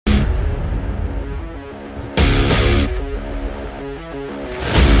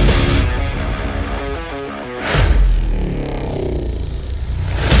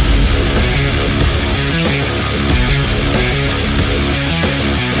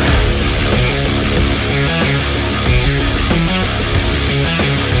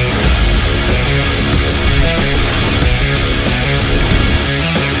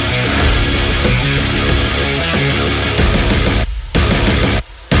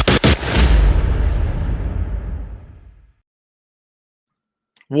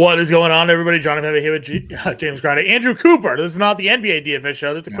What is going on, everybody? Jonathan here with James Grande. Andrew Cooper. This is not the NBA DFS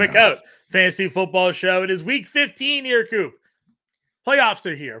show. That's a quick out fantasy football show. It is week 15 here, Coop. Playoffs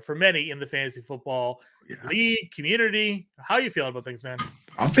are here for many in the fantasy football league community. How are you feeling about things, man?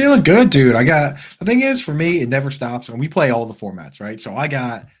 I'm feeling good, dude. The thing is, for me, it never stops. And we play all the formats, right? So I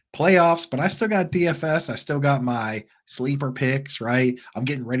got playoffs, but I still got DFS. I still got my sleeper picks, right? I'm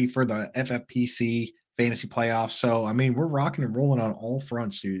getting ready for the FFPC fantasy playoffs. So, I mean, we're rocking and rolling on all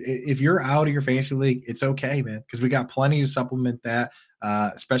fronts, dude. If you're out of your fantasy league, it's okay, man, because we got plenty to supplement that,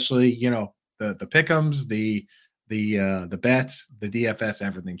 especially, the pick'ems, the bets, the DFS,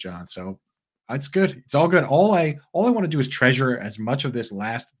 everything, John. So it's good. It's all good. All I want to do is treasure as much of this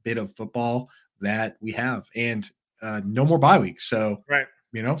last bit of football that we have, and no more bye weeks. So, right.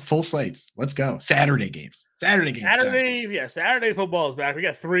 Full slates. Let's go. Saturday games. Saturday football is back. We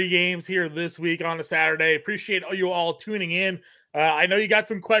got 3 games here this week on a Saturday. Appreciate you all tuning in. I know you got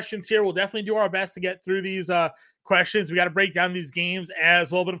some questions here. We'll definitely do our best to get through these questions. We got to break down these games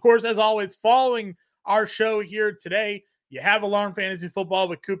as well. But of course, as always, following our show here today, you have Alarm Fantasy Football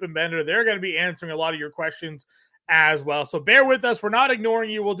with Coop and Bender. They're going to be answering a lot of your questions as well. So bear with us. We're not ignoring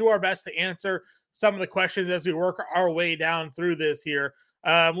you. We'll do our best to answer some of the questions as we work our way down through this here.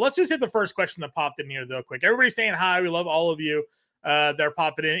 Let's just hit the first question that popped in here, though, quick. Everybody's saying hi. We love all of you that are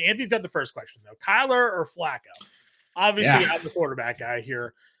popping in. Anthony's got the first question, though. Kyler or Flacco? Obviously, I'm the quarterback guy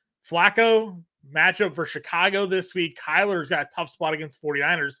here. Flacco, matchup for Chicago this week. Kyler's got a tough spot against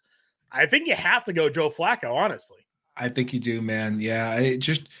 49ers. I think you have to go Joe Flacco, honestly. I think you do, man. Yeah, it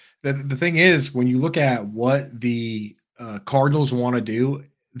just the thing is, when you look at what the Cardinals want to do,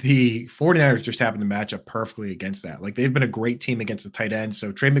 the 49ers just happen to match up perfectly against that. Like, they've been a great team against the tight end.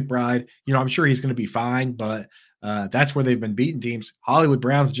 So Trey McBride, I'm sure he's going to be fine, but that's where they've been beating teams. Hollywood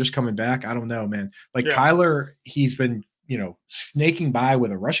Brown's just coming back. I don't know, man. Kyler, he's been, snaking by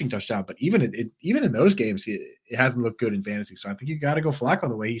with a rushing touchdown, but even in those games, it hasn't looked good in fantasy. So I think you got to go Flacco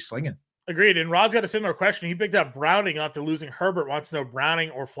the way he's slinging. Agreed. And Rod's got a similar question. He picked up Browning after losing Herbert. Wants to know Browning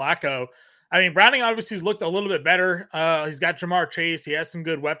or Flacco. I mean, Browning obviously has looked a little bit better. He's got Jamar Chase. He has some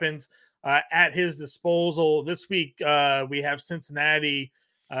good weapons at his disposal. This week, we have Cincinnati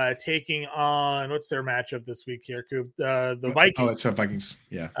taking on, what's their matchup this week here, Coop? The Vikings. Oh, it's the Vikings.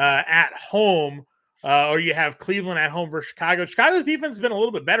 Yeah. At home. Or you have Cleveland at home versus Chicago. Chicago's defense has been a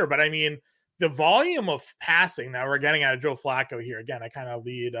little bit better, but I mean, the volume of passing that we're getting out of Joe Flacco here, again, I kind of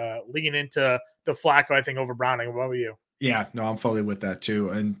lean into the Flacco, I think, over Browning. What about you? Yeah, no, I'm fully with that too.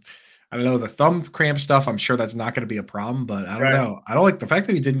 And I don't know, the thumb cramp stuff, I'm sure that's not going to be a problem, but I don't know. I don't like the fact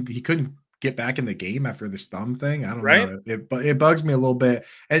that he couldn't get back in the game after this thumb thing. I don't know. It bugs me a little bit.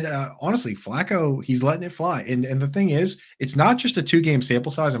 And honestly, Flacco, he's letting it fly. And the thing is, it's not just a 2-game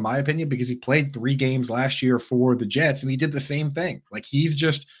sample size, in my opinion, because he played 3 games last year for the Jets, and he did the same thing. Like, he's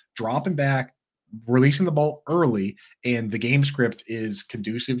just dropping back, releasing the ball early, and the game script is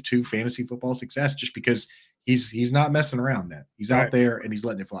conducive to fantasy football success just because he's not messing around, man. He's out there and he's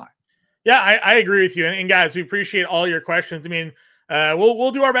letting it fly. Yeah, I agree with you. And guys, we appreciate all your questions. I mean, we'll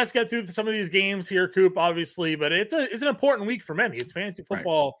do our best to get through some of these games here, Coop, obviously, but it's an important week for many. It's fantasy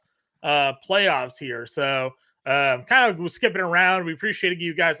football playoffs here. So kind of skipping around. We appreciate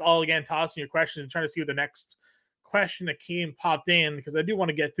you guys all again tossing your questions and trying to see what the next question that popped in, because I do want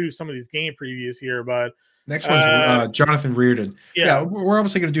to get through some of these game previews here, but next one's Jonathan Reardon. Yeah, we're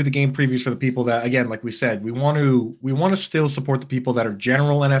obviously going to do the game previews for the people that, again, like we said, we want to still support the people that are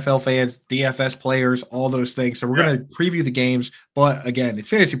general NFL fans, DFS players, all those things. So we're going to preview the games, but again, it's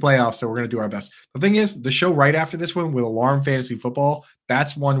fantasy playoffs, so we're going to do our best. The thing is, the show right after this one with Alarm Fantasy Football,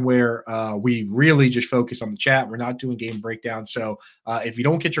 that's one where we really just focus on the chat. We're not doing game breakdown. So if you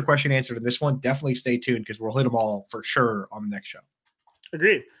don't get your question answered in this one, definitely stay tuned, because we'll hit them all for sure on the next show.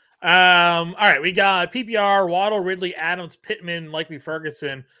 Agreed. All right, we got PPR, Waddle, Ridley, Adams, Pittman, likely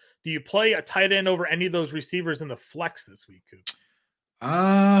Ferguson. Do you play a tight end over any of those receivers in the flex this week, Coop?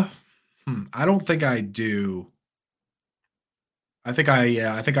 I don't think I do. I think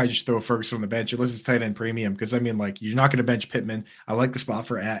I just throw Ferguson on the bench unless it's tight end premium, because I mean, like, you're not going to bench Pittman. I like the spot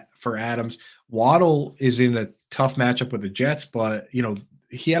for Adams. Waddle is in a tough matchup with the Jets, but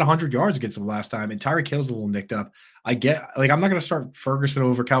he had 100 yards against them last time, and Tyreek Hill's a little nicked up. I'm not going to start Ferguson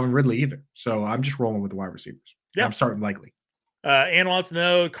over Calvin Ridley either. So I'm just rolling with the wide receivers. Yeah. I'm starting likely. Ann wants to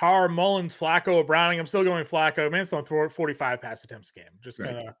know Carr, Mullins, Flacco, or Browning. I'm still going Flacco. Man's throwing 45 pass attempts game. Just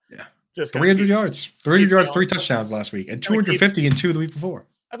 300 yards, 3 touchdowns last week, and 250 in 2 the week before.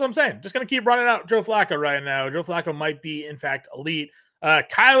 That's what I'm saying. Just going to keep running out Joe Flacco right now. Joe Flacco might be, in fact, elite.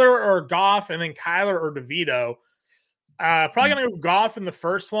 Kyler or Goff, and then Kyler or DeVito. Probably going to go Goff in the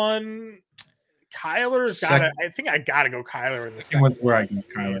first one. Kyler's got it. I think I got to go Kyler in the second one's where I go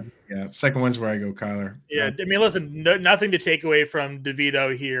Kyler. Yeah, second one's where I go Kyler. Yeah, I mean, listen, nothing to take away from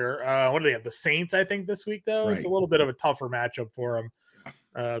DeVito here. What do they have? The Saints, I think, this week, though. Right. It's a little bit of a tougher matchup for him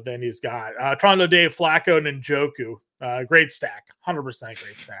than he's got. Toronto Dave, Flacco, and Njoku. Great stack. 100%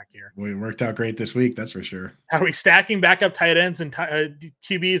 great stack here. Well, it worked out great this week, that's for sure. Are we stacking backup tight ends and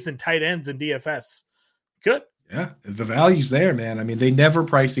QBs and tight ends and DFS? Good. Yeah, the value's there, man. I mean, they never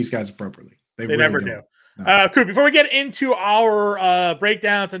price these guys appropriately. They really never do. No. Cool. Before we get into our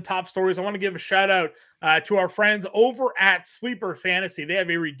breakdowns and top stories, I want to give a shout out to our friends over at Sleeper Fantasy. They have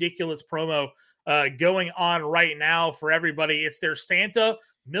a ridiculous promo going on right now for everybody. It's their Santa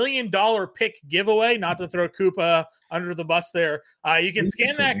 $1 million pick giveaway. Not to throw Koopa under the bus there. You can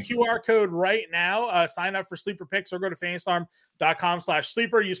scan that QR code right now. Sign up for Sleeper Picks or go to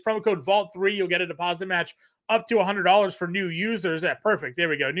fansfarm.com/sleeper. Use promo code Vault3. You'll get a deposit match up to $100 for new users. Perfect. There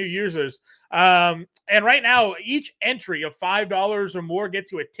we go. New users. And right now, each entry of $5 or more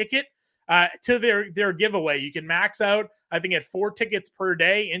gets you a ticket to their giveaway. You can max out, I think, at 4 tickets per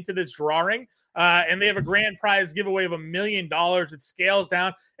day into this drawing. And they have a grand prize giveaway of $1 million. It scales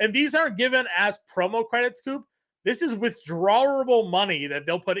down. And these aren't given as promo credits, Coop. This is withdrawable money that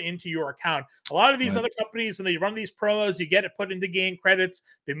they'll put into your account. A lot of these other companies, when they run these promos, you get it put into game credits.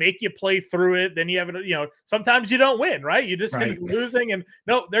 They make you play through it. Then you have it, sometimes you don't win, right? You just keep losing. And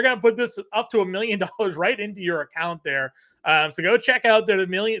no, they're going to put this up to $1 million right into your account there. So go check out their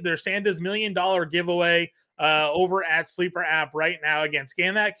Santa's $1 million giveaway over at Sleeper app right now. Again,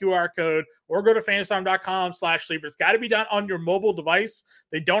 scan that QR code or go to fansfarm.com/sleeper. It's got to be done on your mobile device.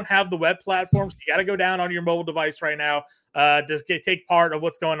 They don't have the web platforms. You got to go down on your mobile device right now. Take part of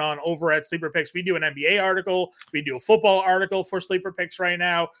what's going on over at Sleeper Picks. We do an NBA article. We do a football article for Sleeper Picks right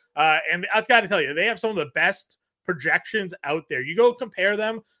now. And I've got to tell you, they have some of the best projections out there. You go compare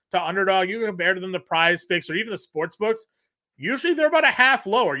them to Underdog. You compare them to Prize Picks or even the sports books. Usually they're about a half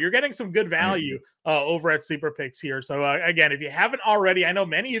lower. You're getting some good value over at Sleeper Picks here. So again, if you haven't already, I know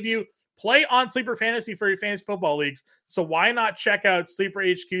many of you play on Sleeper Fantasy for your fantasy football leagues. So why not check out Sleeper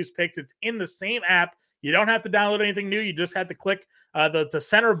HQ's picks? It's in the same app. You don't have to download anything new. You just have to click the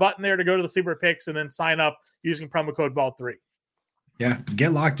center button there to go to the Sleeper Picks and then sign up using promo code Vault3. Yeah,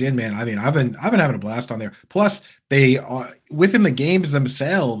 get locked in, man. I mean, I've been having a blast on there. Plus, they within the games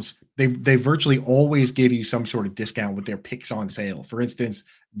themselves, they virtually always give you some sort of discount with their picks on sale. For instance,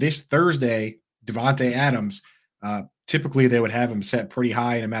 this Thursday, Devontae Adams, typically they would have him set pretty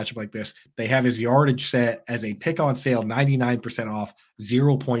high in a matchup like this. They have his yardage set as a pick on sale, 99% off,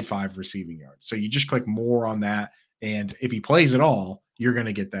 0.5 receiving yards. So you just click more on that, and if he plays at all, you're going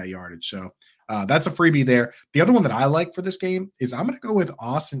to get that yardage. So that's a freebie there. The other one that I like for this game is I'm going to go with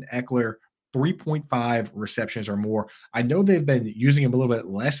Austin Ekeler, 3.5 receptions or more. I know they've been using him a little bit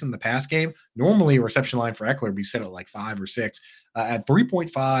less in the past game. Normally, a reception line for Ekeler would be set at like 5 or 6. At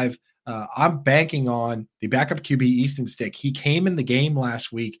 3.5, I'm banking on the backup QB Easton Stick. He came in the game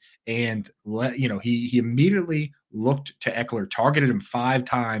last week and he immediately looked to Ekeler, targeted him 5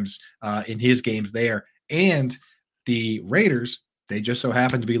 times in his games there. And the Raiders, they just so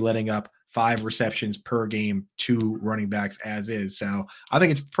happen to be letting up 5 receptions per game to running backs as is. So I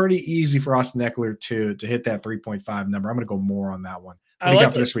think it's pretty easy for Austin Ekeler to hit that 3.5 number. I'm going to go more on that one. What do you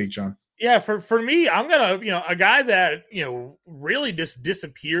got for this week, John? Yeah, for me, I'm going to, a guy that, really just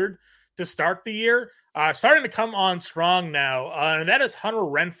disappeared to start the year, starting to come on strong now. And that is Hunter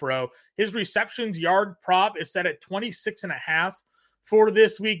Renfrow. His receptions yard prop is set at 26.5 for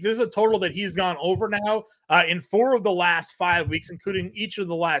this week. This is a total that he's gone over now in 4 of the last 5 weeks, including each of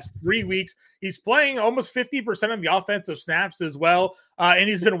the last 3 weeks. He's playing almost 50% of the offensive snaps as well, and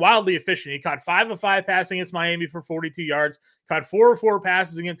he's been wildly efficient. He caught 5 of 5 passing against Miami for 42 yards, caught 4 of 4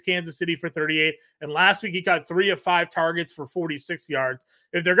 passes against Kansas City for 38, and last week he caught 3 of 5 targets for 46 yards.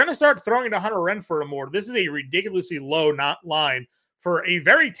 If they're going to start throwing to Hunter Renfrow more, this is a ridiculously low line for a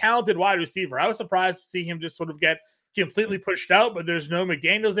very talented wide receiver. I was surprised to see him just sort of get completely pushed out, but there's no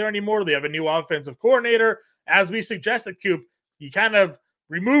McDaniels there anymore. They have a new offensive coordinator. As we suggested, Coop, you kind of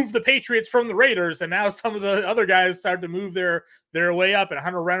remove the Patriots from the Raiders, and now some of the other guys start to move their way up, and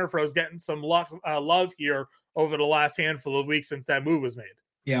Hunter Renfrow is getting some love here over the last handful of weeks since that move was made.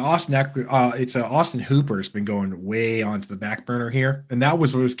 Yeah, Austin Hooper has been going way onto the back burner here, and that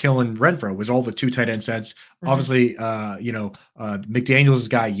was what was killing Renfrow, was all the 2 tight end sets. Mm-hmm. Obviously, McDaniels'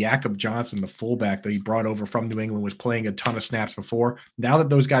 guy Jakob Johnson, the fullback that he brought over from New England, was playing a ton of snaps before. Now that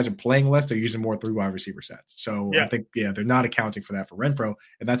those guys are playing less, they're using more 3 wide receiver sets. So I think they're not accounting for that for Renfrow,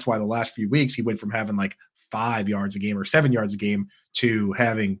 and that's why the last few weeks he went from having like 5 yards a game or 7 yards a game to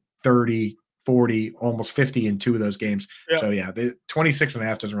having 30, 40, almost 50 in 2 of those games. Yep. So yeah, the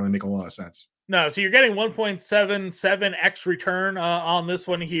 26.5 doesn't really make a lot of sense. No, so you're getting 1.77x return on this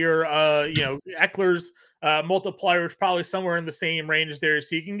one here. Eckler's multiplier is probably somewhere in the same range there,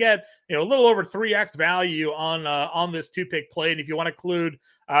 so you can get a little over 3x value on this 2-pick play. And if you want to include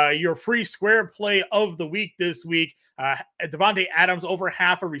your free square play of the week this week, Davante Adams over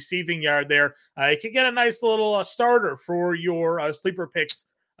half a receiving yard there, you can get a nice little starter for your sleeper picks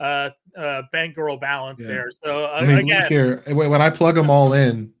bankroll balance there. So again, look here, when I plug them all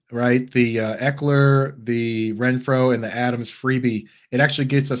in, right, the Eckler, the Renfro, and the Adams freebie, it actually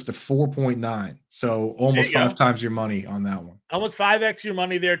gets us to 4.9. So almost 5 times your money on that one. Almost 5x your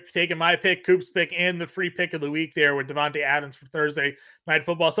money there, taking my pick, Coop's pick, and the free pick of the week there with Davante Adams for Thursday Night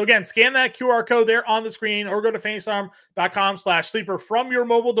Football. So again, scan that QR code there on the screen or go to fantasyfarm.com/sleeper from your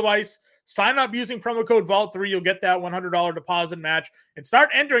mobile device. Sign up using promo code VAULT3. You'll get that $100 deposit match and start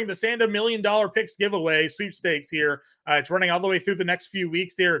entering the Sanda $1 Million Picks giveaway sweepstakes here. It's running all the way through the next few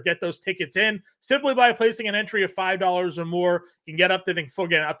weeks there. Get those tickets in simply by placing an entry of $5 or more. You can get up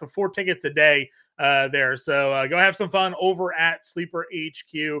to 4 tickets a day there. So go have some fun over at Sleeper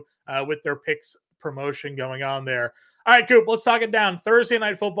HQ with their picks promotion going on there. All right, Coop, let's talk it down. Thursday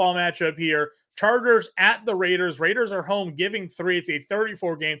Night Football matchup here. Chargers at the Raiders. Raiders are home giving 3. It's a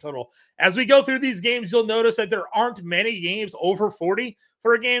 34 game total. As we go through these games, you'll notice that there aren't many games over 40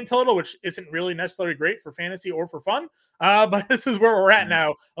 for a game total, which isn't really necessarily great for fantasy or for fun. But this is where we're at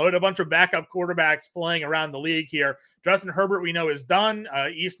now with a bunch of backup quarterbacks playing around the league here. Justin Herbert, we know, is done.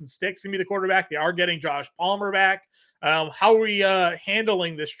 Easton Stick's going to be the quarterback. They are getting Josh Palmer back. How are we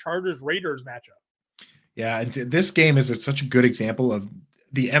handling this Chargers-Raiders matchup? Yeah, and this game is such a good example of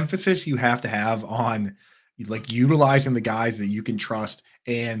the emphasis you have to have on like utilizing the guys that you can trust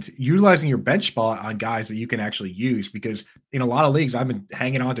and utilizing your bench spot on guys that you can actually use. Because in a lot of leagues, I've been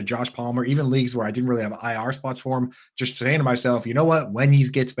hanging on to Josh Palmer, even leagues where I didn't really have IR spots for him, just saying to myself, you know what, when he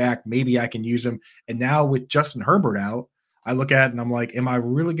gets back, maybe I can use him. And now with Justin Herbert out, I look at it and I'm like, am I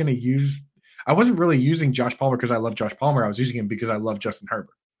really going to use – I wasn't really using Josh Palmer because I love Josh Palmer. I was using him because I love Justin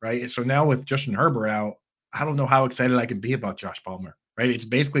Herbert, right? And so now with Justin Herbert out, I don't know how excited I can be about Josh Palmer. Right, it's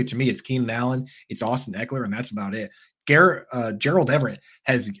basically, to me, it's Keenan Allen, it's Austin Eckler, and that's about it. Gerald Everett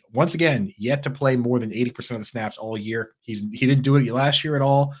has once again yet to play more than 80% of the snaps all year. He didn't do it last year at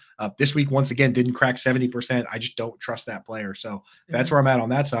all. This week, once again, didn't crack 70%. I just don't trust that player. So that's where I'm at on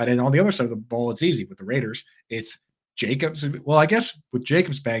that side. And on the other side of the ball, it's easy with the Raiders. It's Jacobs. Well, I guess with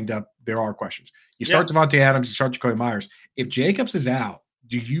Jacobs banged up, there are questions. You start Devontae Adams, you start Jacoby Myers. If Jacobs is out,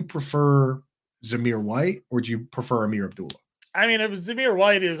 do you prefer Zamir White or do you prefer Amir Abdullah? I mean, if Zamir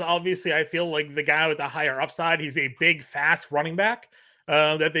White is obviously, I feel like the guy with the higher upside. He's a big, fast running back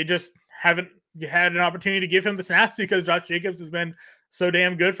that they just haven't had an opportunity to give him the snaps because Josh Jacobs has been so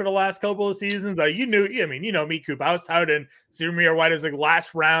damn good for the last couple of seasons. You know me, Coop. I was touting Zamir White as a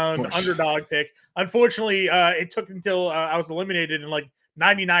last round underdog pick. Unfortunately, it took until I was eliminated in like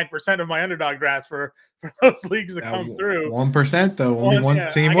 99% of my underdog drafts for those leagues to come through. 1% though, only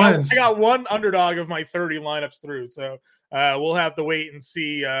one team wins. I got one underdog of my 30 lineups through, so we'll have to wait and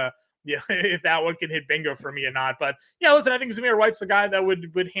see if that one can hit bingo for me or not. But yeah, listen, I think Zamir White's the guy that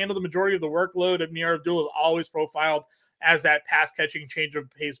would handle the majority of the workload. Amir Abdullah is always profiled as that pass catching change of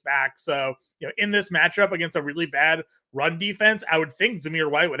pace back. So in this matchup against a really bad run defense, I would think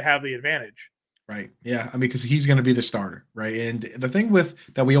Zamir White would have the advantage. Right. Yeah. I mean, because he's going to be the starter, right? And the thing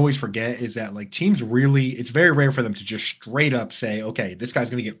that we always forget is that like teams really, it's very rare for them to just straight up say, okay, this guy's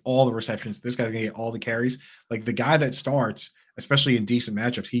going to get all the receptions. This guy's going to get all the carries. Like the guy that starts, especially in decent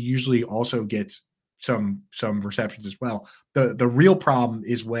matchups, he usually also gets some receptions as well. The real problem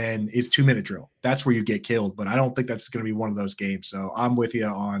is when it's 2-minute drill. That's where you get killed. But I don't think that's going to be one of those games. So I'm with you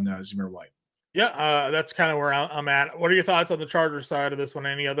on Zamir White. Yeah, that's kind of where I'm at. What are your thoughts on the Chargers side of this one?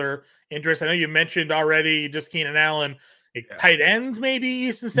 Any other interest? I know you mentioned already just Keenan Allen. Tight ends, maybe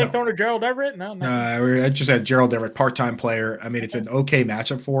Easton Stick throwing to Gerald Everett? No. I just had Gerald Everett, part-time player. I mean, it's an okay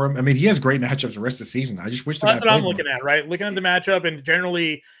matchup for him. I mean, he has great matchups the rest of the season. I just wish that's what I'm looking at, right? Looking at the matchup, and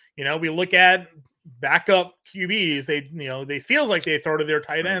generally, we look at backup QBs. They feels like they throw to their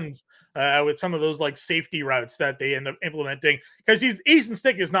tight ends with some of those like safety routes that they end up implementing because Easton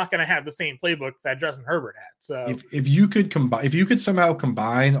Stick is not going to have the same playbook that Justin Herbert had. So if you could somehow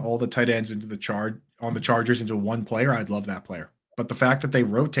combine all the tight ends into the Chargers into one player, I'd love that player. But the fact that they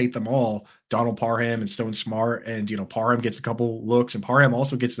rotate them all, Donald Parham and Stone Smart, and Parham gets a couple looks, and Parham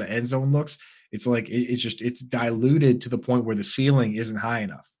also gets the end zone looks. It's like it's diluted to the point where the ceiling isn't high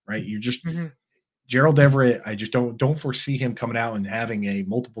enough, right? You just Gerald Everett, I just don't foresee him coming out and having a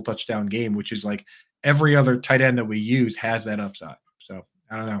multiple touchdown game, which is like every other tight end that we use has that upside. So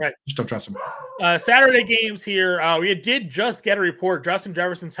I don't know. Right. Just don't trust him. Saturday games here. We did just get a report. Justin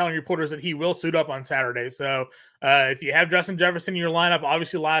Jefferson's telling reporters that he will suit up on Saturday. So if you have Justin Jefferson in your lineup,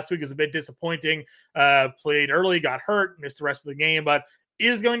 obviously last week was a bit disappointing. Played early, got hurt, missed the rest of the game, but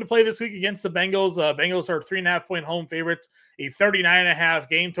is going to play this week against the Bengals. Bengals are 3.5-point home favorites, a 39.5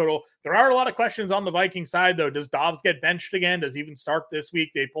 game total. There are a lot of questions on the Viking side, though. Does Dobbs get benched again? Does he even start this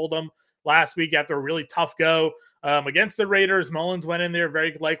week? They pulled him last week after a really tough go against the Raiders. Mullins went in there.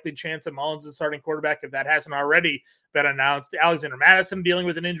 Very likely chance that Mullins is starting quarterback if that hasn't already been announced. Alexander Madison dealing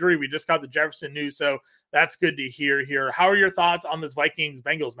with an injury. We just got the Jefferson news, so that's good to hear here. How are your thoughts on this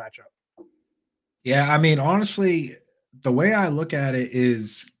Vikings-Bengals matchup? Yeah, I mean, honestly, the way I look at it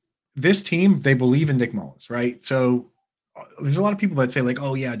is this team, they believe in Nick Mullins, right? So there's a lot of people that say, like,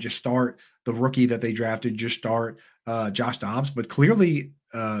 oh, yeah, just start the rookie that they drafted, just start Josh Dobbs. But clearly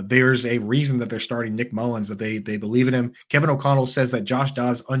there's a reason that they're starting Nick Mullins, that they believe in him. Kevin O'Connell says that Josh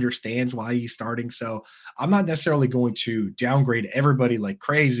Dobbs understands why he's starting. So I'm not necessarily going to downgrade everybody like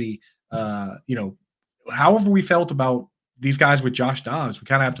crazy. However we felt about these guys with Josh Dobbs, we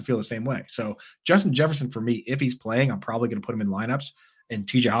kind of have to feel the same way. So Justin Jefferson, for me, if he's playing, I'm probably going to put him in lineups. And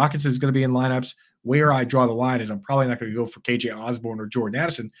TJ Hawkins is going to be in lineups. Where I draw the line is I'm probably not going to go for KJ Osborne or Jordan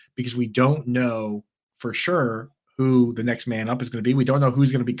Addison because we don't know for sure who the next man up is going to be. We don't know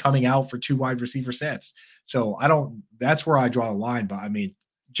who's going to be coming out for 2 wide receiver sets. So that's where I draw the line. But I mean,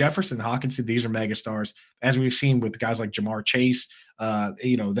 Jefferson, Hawkinson, these are mega stars, as we've seen with guys like Jamar Chase,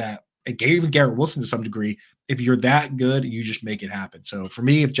 even Garrett Wilson to some degree. If you're that good, you just make it happen. So for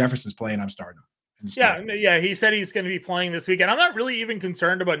me, if Jefferson's playing, I'm starting him. Yeah. He said he's going to be playing this weekend. I'm not really even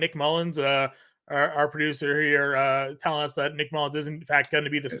concerned about Nick Mullins. Our producer here telling us that Nick Mullins is in fact going to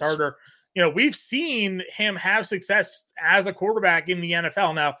be the starter. We've seen him have success as a quarterback in the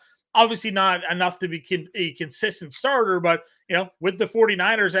NFL. Now, obviously not enough to be a consistent starter, but, with the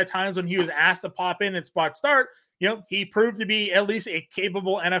 49ers at times when he was asked to pop in and spot start, he proved to be at least a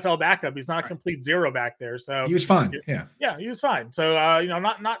capable NFL backup. He's not a complete zero back there. So he was fine. Yeah, he was fine. So,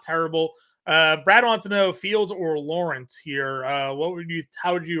 not terrible. Brad wants to know Fields or Lawrence here. How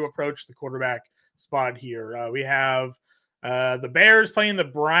would you approach the quarterback spot here? We have the Bears playing the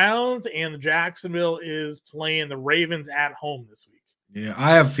Browns, and the Jacksonville is playing the Ravens at home this week. Yeah,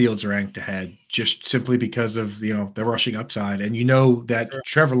 I have Fields ranked ahead just simply because of the rushing upside, and that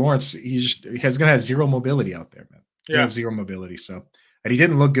Trevor Lawrence he's going to have zero mobility out there, man. He's have zero mobility. So, and he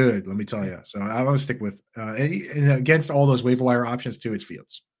didn't look good, let me tell you. So I'm going to stick with and against all those waiver wire options too. It's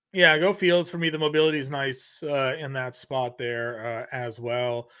Fields. Yeah, go Fields for me. The mobility is nice in that spot there as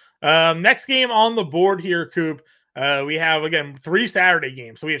well. Next game on the board here, Coop. We have, again, 3 Saturday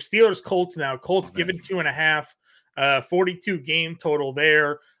games. So we have Steelers Colts now. Colts given 2.5. 42 game total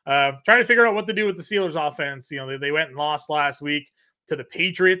there. Trying to figure out what to do with the Steelers offense. They went and lost last week to the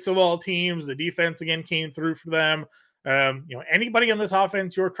Patriots of all teams. The defense again came through for them. Anybody on this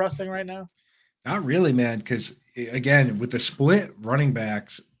offense you're trusting right now? Not really, man. Because again, with the split running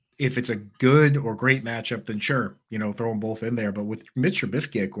backs, if it's a good or great matchup, then sure, throw them both in there. But with Mitch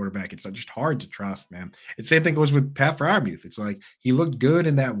Trubisky at quarterback, it's just hard to trust, man. And same thing goes with Pat Freiermuth. It's like he looked good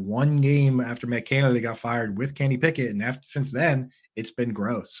in that one game after Matt Canada got fired with Kenny Pickett, and since then it's been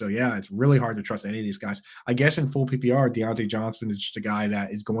gross. So yeah, it's really hard to trust any of these guys. I guess in full PPR, Deontay Johnson is just a guy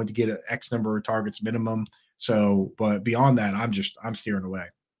that is going to get an X number of targets minimum. So, but beyond that, I'm steering away.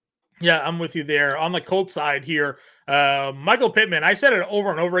 Yeah, I'm with you there. On the Colts side here, Michael Pittman, I said it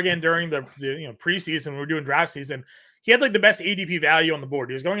over and over again during the preseason when we were doing draft season. He had like the best ADP value on the board.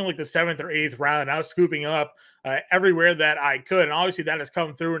 He was going in like the 7th or 8th round. I was scooping up everywhere that I could. And obviously that has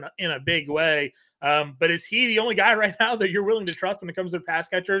come through in a big way. But is he the only guy right now that you're willing to trust when it comes to pass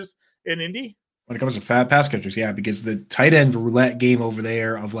catchers in Indy? When it comes to fat pass catchers, yeah, because the tight end roulette game over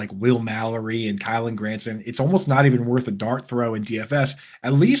there of like Will Mallory and Kylan Granson, it's almost not even worth a dart throw in DFS.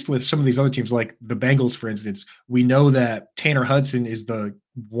 At least with some of these other teams, like the Bengals, for instance, we know that Tanner Hudson is the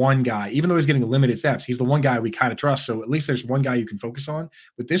one guy, even though he's getting limited snaps, he's the one guy we kind of trust. So at least there's one guy you can focus on.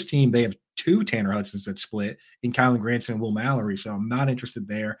 With this team, they have 2 Tanner Hudsons that split in Kylan Granson and Will Mallory. So I'm not interested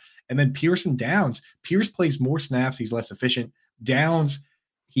there. And then Pearson Downs. Pierce plays more snaps. He's less efficient. Downs,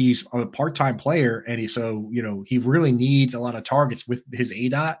 he's a part-time player, and he really needs a lot of targets with his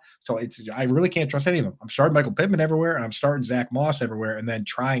ADOT. So I really can't trust any of them. I'm starting Michael Pittman everywhere, and I'm starting Zach Moss everywhere, and then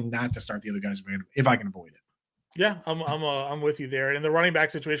trying not to start the other guys if I can avoid it. Yeah, I'm with you there. And in the running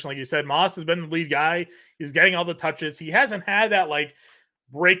back situation, like you said, Moss has been the lead guy. He's getting all the touches. He hasn't had that like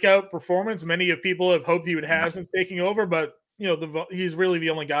breakout performance many of people have hoped he would have since taking over, but he's really the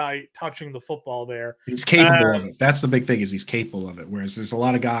only guy touching the football there. He's capable of it. That's the big thing, is he's capable of it. Whereas there's a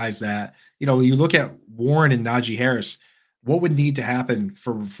lot of guys that, you look at Warren and Najee Harris. what would need to happen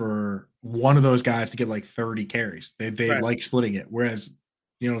for one of those guys to get like 30 carries? They Right. like splitting it. Whereas,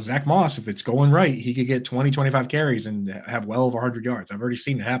 Zach Moss, if it's going right, he could get 20, 25 carries and have well over 100 yards. I've already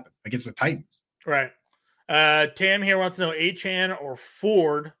seen it happen against the Titans. Right. Tam here wants to know Achane or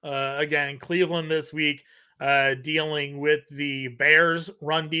Ford. Again, Cleveland this week, dealing with the Bears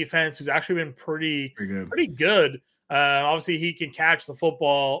run defense, who's actually been pretty good. Obviously, he can catch the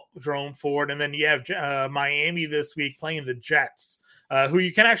football, Jerome Ford. And then you have Miami this week playing the Jets, who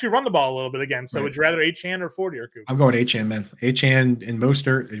you can actually run the ball a little bit against. So Right. would you rather Achane or Ford here, Coop? I'm going Achane, man. Achane and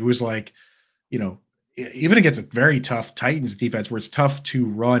Mostert, it was like, even against a very tough Titans defense where it's tough to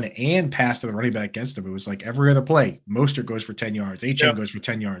run and pass to the running back against them, it was like every other play. Mostert goes for 10 yards. Achane goes for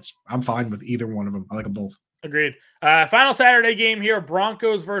 10 yards. I'm fine with either one of them. I like them both. Agreed. Final Saturday game here,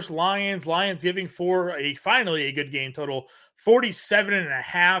 Broncos versus Lions. Lions giving for finally a good game total,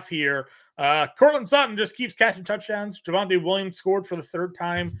 47.5 here. Cortland Sutton just keeps catching touchdowns. Javonte Williams scored for the third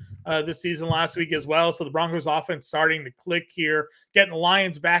time this season last week as well. So the Broncos offense starting to click here, getting the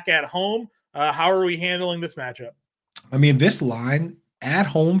Lions back at home. How are we handling this matchup? I mean, this line at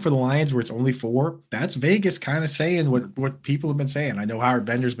home for the Lions where it's only 4, that's Vegas kind of saying what people have been saying. I know Howard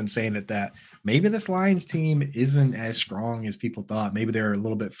Bender's been saying it, that maybe this Lions team isn't as strong as people thought. Maybe they're a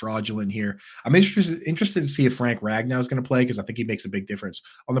little bit fraudulent here. I'm interested to see if Frank Ragnow is going to play because I think he makes a big difference.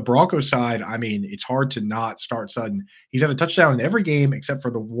 On the Broncos side, I mean, it's hard to not start Sutton. He's had a touchdown in every game except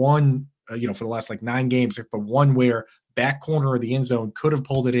for the one, for the last like 9 games, except the one where back corner of the end zone could have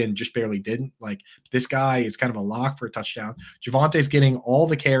pulled it in, just barely didn't. Like, this guy is kind of a lock for a touchdown. Javonte's getting all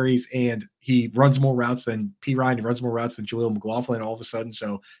the carries and he runs more routes than P. Ryan. He runs more routes than Jaleel McLaughlin all of a sudden.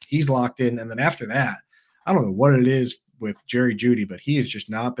 So he's locked in. And then after that, I don't know what it is with Jerry Jeudy, but he has just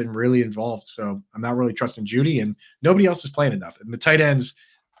not been really involved. So I'm not really trusting Jeudy, and nobody else is playing enough. And the tight ends,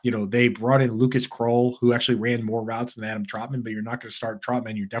 they brought in Lucas Kroll, who actually ran more routes than Adam Trotman, but you're not going to start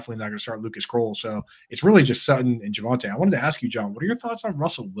Trotman. You're definitely not going to start Lucas Kroll. So it's really just Sutton and Javonte. I wanted to ask you, John, what are your thoughts on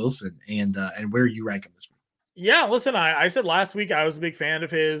Russell Wilson and where you rank him this week? Yeah, listen, I said last week I was a big fan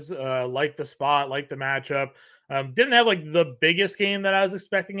of his, like the spot, like the matchup. Didn't have like the biggest game that I was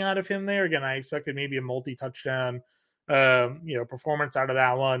expecting out of him there. Again, I expected maybe a multi-touchdown, performance out of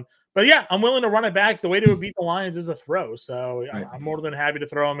that one. But yeah, I'm willing to run it back. The way to beat the Lions is a throw. So Right. I'm more than happy to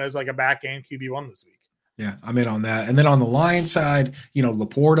throw him as like a back end QB1 this week. Yeah, I'm in on that. And then on the Lions side,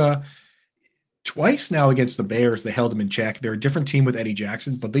 Laporta, twice now against the Bears, they held him in check. They're a different team with Eddie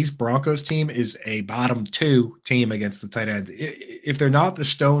Jackson, but these Broncos team is a bottom 2 team against the tight end. If they're not the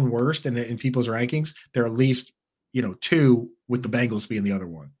stone worst in people's rankings, they're at least 2, with the Bengals being the other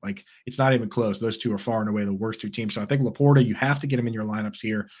one. Like, it's not even close. Those 2 are far and away the worst 2 teams. So I think Laporta, you have to get him in your lineups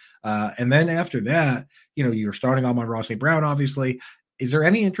here. And then after that, you're starting Amon-Ra St. Brown, obviously. Is there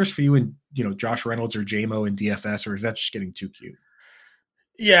any interest for you in, Josh Reynolds or JMO in DFS, or is that just getting too cute?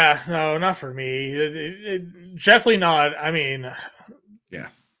 Yeah, no, not for me. Definitely not. I mean, yeah.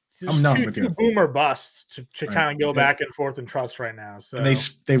 I'm not with you. Boom or bust to right. kind of go back and forth and trust right now. So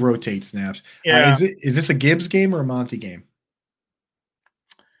and they rotate snaps. Yeah. Is this a Gibbs game or a Monty game?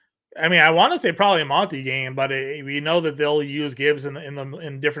 I mean, I want to say probably a Monty game, but we know that they'll use Gibbs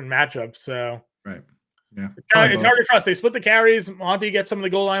in different matchups. So right, yeah, it's hard to trust. They split the carries. Monty gets some of the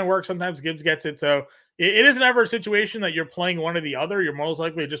goal line work. Sometimes Gibbs gets it. So it isn't ever a situation that you're playing one or the other. You're most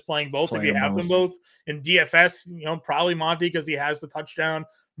likely just playing both if you have them both. In DFS, probably Monty because he has the touchdown.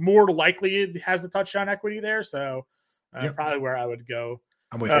 More likely it has the touchdown equity there. So probably where I would go.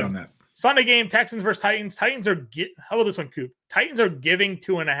 I'm with you on that. Sunday game, Texans versus Titans. Titans are how about this one, Coop? Titans are giving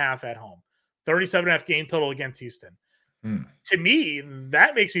 2.5 at home. 37.5 game total against Houston. To me,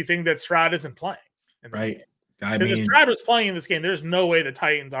 that makes me think that Stroud isn't playing. Right. I mean, if Stroud was playing in this game, there's no way the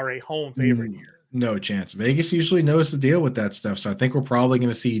Titans are a home favorite here. No chance. Vegas usually knows to deal with that stuff. So I think we're probably going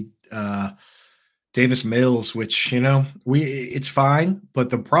to see Davis Mills, which, it's fine. But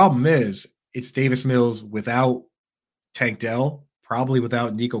the problem is it's Davis Mills without Tank Dell, probably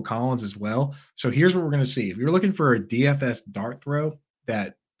without Nico Collins as well. So here's what we're going to see. If you're looking for a DFS dart throw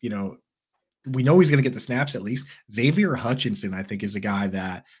that, we know he's going to get the snaps at least. Xavier Hutchinson, I think, is a guy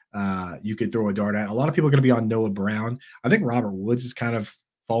that you could throw a dart at. A lot of people are going to be on Noah Brown. I think Robert Woods is kind of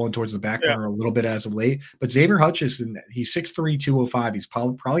fallen towards the back burner a little bit as of late. But Xavier Hutchinson, he's 6'3", 205. He's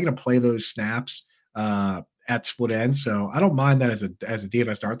probably going to play those snaps at split end. So I don't mind that as a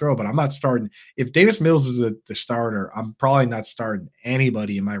DFS dart throw, but I'm not starting. If Davis Mills is the starter, I'm probably not starting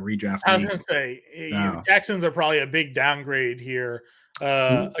anybody in my redraft. I was going to say, Texans are probably a big downgrade here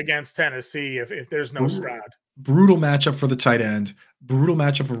against Tennessee if there's no Stroud. Brutal matchup for the tight end. Brutal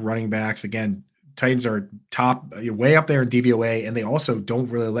matchup for running backs. Again, Titans are top, way up there in DVOA, and they also don't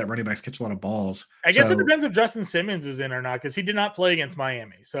really let running backs catch a lot of balls. I guess it depends if Justin Simmons is in or not, because he did not play against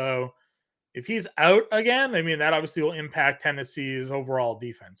Miami. So if he's out again, I mean, that obviously will impact Tennessee's overall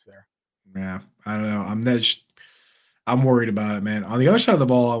defense there. Yeah, I don't know. I'm worried about it, man. On the other side of the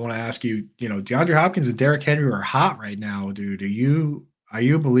ball, I want to ask you, DeAndre Hopkins and Derrick Henry are hot right now, dude. Are you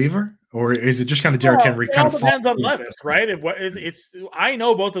a believer? Or is it just kind of Derrick Henry kind of depends on Levis, right? I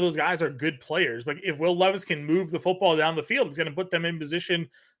know both of those guys are good players, but if Will Levis can move the football down the field, it's going to put them in position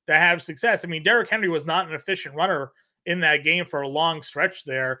to have success. I mean, Derrick Henry was not an efficient runner in that game for a long stretch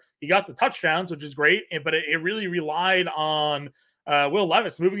there. He got the touchdowns, which is great, but it really relied on Will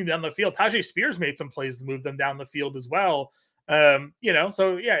Levis moving down the field. Tajay Spears made some plays to move them down the field as well. So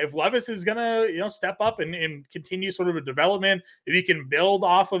yeah, if Levis is gonna, step up and continue sort of a development, if he can build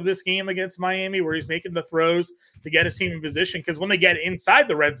off of this game against Miami where he's making the throws to get his team in position, because when they get inside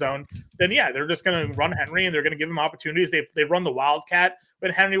the red zone, then yeah, they're just gonna run Henry and they're gonna give him opportunities. They run the Wildcat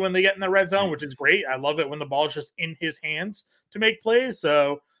with Henry when they get in the red zone, which is great. I love it when the ball is just in his hands to make plays.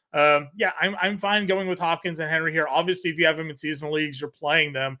 So yeah, I'm fine going with Hopkins and Henry here. Obviously, if you have them in seasonal leagues, you're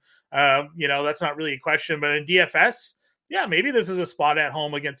playing them. That's not really a question. But in DFS, yeah, maybe this is a spot at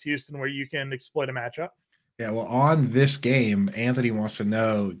home against Houston where you can exploit a matchup. Yeah, well, on this game, Anthony wants to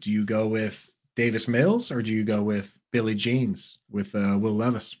know, do you go with Davis Mills or do you go with Billy Jeans with Will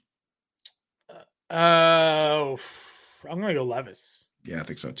Levis? I'm going to go Levis. Yeah, I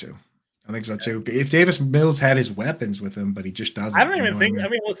think so too. If Davis Mills had his weapons with him, but he just doesn't. I don't even think. I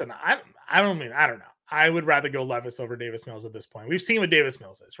mean, listen, I don't know. I would rather go Levis over Davis Mills at this point. We've seen what Davis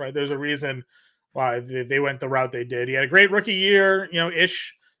Mills is, right? There's a reason why they went the route they did. He had a great rookie year,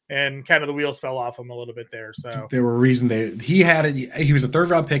 ish, and kind of the wheels fell off him a little bit there. So there were reasons he was a third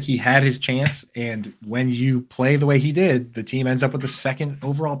round pick. He had his chance, and when you play the way he did, the team ends up with the second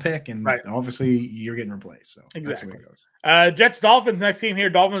overall pick, and obviously you're getting replaced. So exactly. That's the way it goes. Jets Dolphins next game here.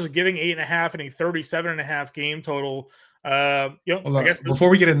 Dolphins are giving 8.5 and a 37.5 game total. I guess before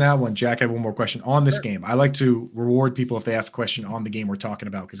we get in that one, Jack, I have one more question on this game. I like to reward people if they ask a question on the game we're talking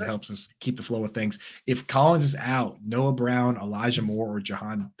about, because it helps us keep the flow of things. If Collins is out, Noah Brown, Elijah Moore, or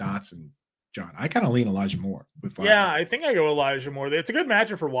Jahan Dotson, John, I kind of lean Elijah Moore with 5. Yeah, I think I go Elijah Moore. It's a good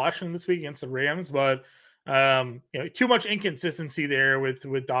matchup for Washington this week against the Rams, but too much inconsistency there with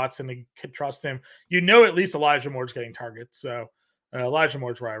Dotson to trust him. At least Elijah Moore's getting targets, so Elijah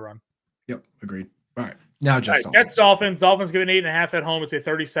Moore's where I run. Yep, agreed. All right. Now Jets Dolphins. Dolphins giving 8.5 at home. It's a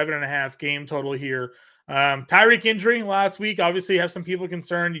 37.5 game total here. Tyreek injury last week. Obviously, have some people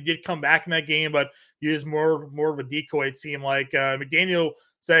concerned. He did come back in that game, but used more of a decoy. It seemed like McDaniel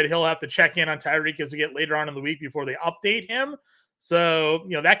said he'll have to check in on Tyreek as we get later on in the week before they update him. So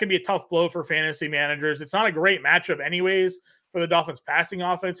that can be a tough blow for fantasy managers. It's not a great matchup, anyways, for the Dolphins passing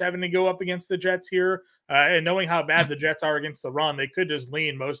offense having to go up against the Jets here, and knowing how bad the Jets are against the run, they could just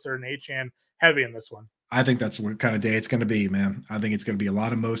lean Mostert and Achane heavy in this one. I think that's what kind of day it's going to be, man. I think it's going to be a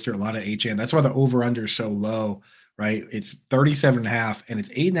lot of Mostert, a lot of Achane. That's why the over-under is so low, right? It's 37.5, and it's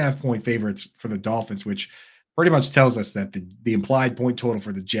 8.5 point favorites for the Dolphins, which pretty much tells us that the implied point total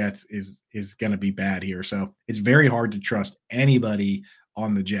for the Jets is going to be bad here. So it's very hard to trust anybody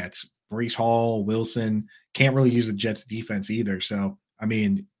on the Jets. Breece Hall, Wilson, can't really use the Jets defense either. So, I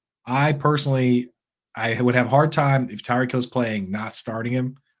mean, I personally would have a hard time if Tyreek Hill's playing, not starting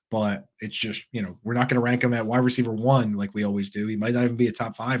him. But it's just, we're not going to rank him at wide receiver 1 like we always do. He might not even be a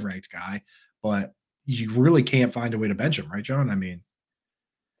top 5 ranked guy, but you really can't find a way to bench him, right, John? I mean,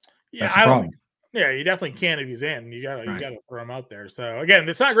 that's the problem. Yeah, you definitely can if he's in. You gotta throw him out there. So again,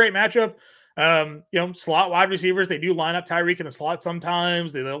 it's not a great matchup. Slot wide receivers, they do line up Tyreek in the slot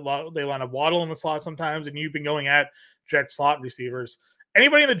sometimes. They line up Waddle in the slot sometimes, and you've been going at Jet slot receivers.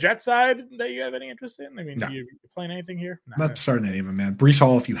 Anybody on the Jet side that you have any interest in? I mean, no. You playing anything here? Not starting any of them, man. Breece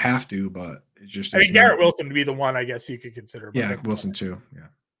Hall if you have to, but it's just. I mean, Garrett Wilson to be the one I guess you could consider. Yeah, Wilson too.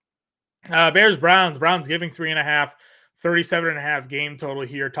 Yeah. Bears Browns. Browns giving 3.5, 37.5 game total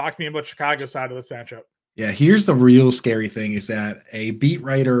here. Talk to me about Chicago side of this matchup. Yeah, here's the real scary thing is that a beat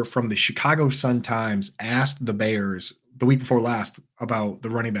writer from the Chicago Sun-Times asked the Bears the week before last about the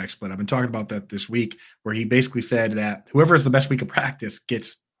running back split. I've been talking about that this week, where he basically said that whoever has the best week of practice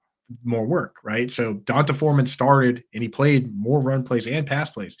gets more work, right? So D'Onta Foreman started and he played more run plays and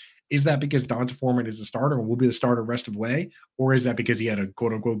pass plays. Is that because D'Onta Foreman is the starter and will be the starter rest of the way? Or is that because he had a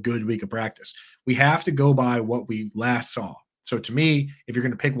quote unquote good week of practice? We have to go by what we last saw. So to me, if you're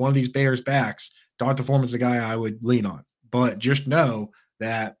going to pick one of these Bears backs, D'Onta Foreman's the guy I would lean on. But just know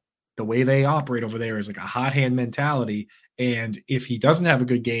that the way they operate over there is like a hot hand mentality. And if he doesn't have a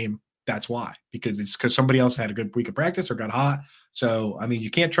good game, that's why, because somebody else had a good week of practice or got hot. So, I mean,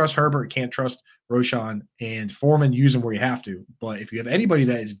 you can't trust Herbert, you can't trust Roschon, and Foreman, use them where you have to. But if you have anybody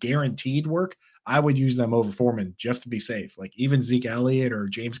that is guaranteed work, I would use them over Foreman just to be safe. Like even Zeke Elliott or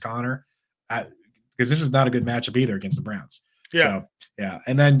James Conner, because this is not a good matchup either against the Browns. Yeah. So, yeah.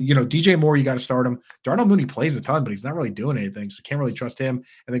 And then, DJ Moore, you got to start him. Darnell Mooney plays a ton, but he's not really doing anything, so can't really trust him.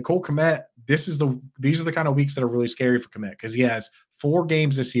 And then Cole Kmet, these are the kind of weeks that are really scary for Kmet, because he has 4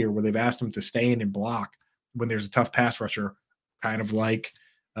 games this year where they've asked him to stay in and block when there's a tough pass rusher, kind of like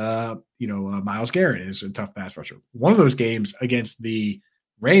Myles Garrett is a tough pass rusher. One of those games against the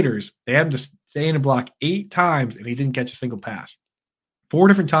Raiders, they had him to stay in and block 8 times, and he didn't catch a single pass. 4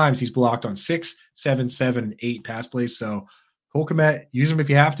 different times he's blocked on 6, 7, 7, 8 pass plays. So Cole Kmet, use him if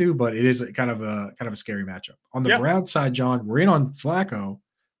you have to, but it is kind of a scary matchup. On the Browns side, John, we're in on Flacco,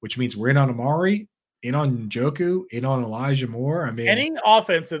 which means we're in on Amari, in on Njoku, in on Elijah Moore. I mean, any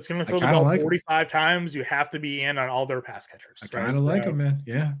offense that's going to throw the ball like 45 times, you have to be in on all their pass catchers. I kind of like him, man.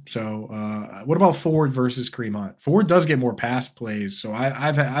 Yeah. So, what about Ford versus Kareem Hunt? Ford does get more pass plays, so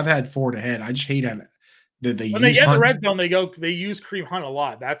I've had Ford ahead. I just hate it. When they get in the red zone, they use Kareem Hunt a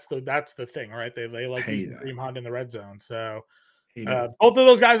lot. That's the thing, right? They like using Kareem Hunt in the red zone. So both of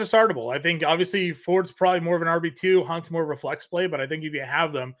those guys are startable. I think obviously Ford's probably more of an RB2, Hunt's more of a flex play, but I think if you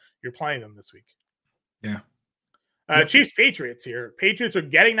have them, you're playing them this week. Yeah. Chiefs Patriots here. Patriots are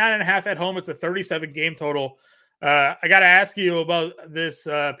getting 9.5 at home. It's a 37 game total. I got to ask you about this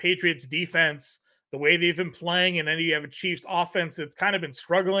Patriots defense, the way they've been playing, and then you have a Chiefs offense that's kind of been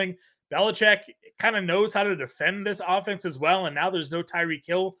struggling. Belichick kind of knows how to defend this offense as well, and now there's no Tyreek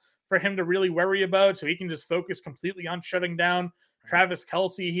Hill for him to really worry about, so he can just focus completely on shutting down Travis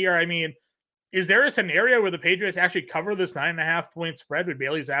Kelce here. I mean, is there a scenario where the Patriots actually cover this 9.5 point spread with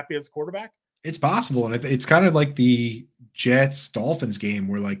Bailey Zappi as quarterback? It's possible, and it's kind of like the Jets-Dolphins game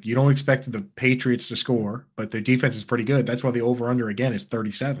where, like, you don't expect the Patriots to score, but their defense is pretty good. That's why the over-under, again, is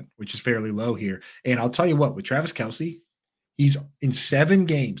 37, which is fairly low here. And I'll tell you what, with Travis Kelce, he's in 7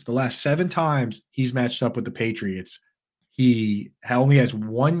 games, the last 7 times he's matched up with the Patriots, he only has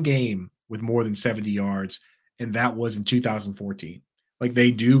 1 game with more than 70 yards, and that was in 2014. Like,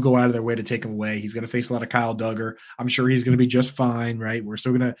 they do go out of their way to take him away. He's going to face a lot of Kyle Duggar. I'm sure he's going to be just fine, right? He's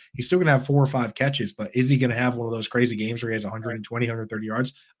still going to have 4 or 5 catches, but is he going to have one of those crazy games where he has 120, 130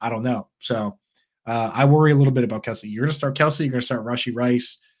 yards? I don't know. So I worry a little bit about Kelce. You're going to start Kelce. You're going to start Rashee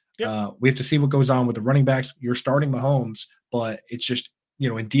Rice. Yep. We have to see what goes on with the running backs. You're starting Mahomes, but it's just,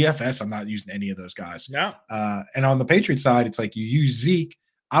 in DFS, I'm not using any of those guys. No. And on the Patriots side, it's like you use Zeke.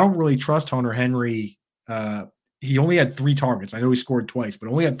 I don't really trust Hunter Henry. He only had 3 targets. I know he scored twice, but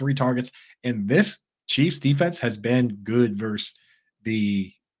only had 3 targets. And this Chiefs defense has been good versus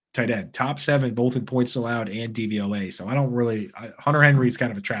the tight end. Top 7, both in points allowed and DVOA. So I don't really – Hunter Henry is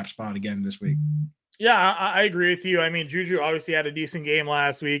kind of a trap spot again this week. Yeah, I agree with you. I mean, Juju obviously had a decent game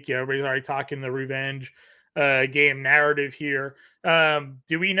last week. Everybody's already talking the revenge game narrative here.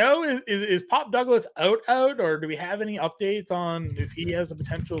 Do we know, is Pop Douglas out, or do we have any updates on if he has a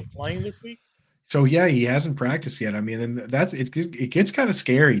potential of playing this week? So yeah, he hasn't practiced yet. I mean, and it gets kind of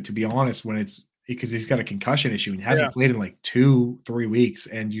scary, to be honest, when because he's got a concussion issue and hasn't played in like 2-3 weeks.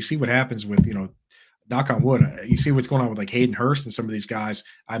 And you see what happens with, knock on wood, you see what's going on with like Hayden Hurst and some of these guys.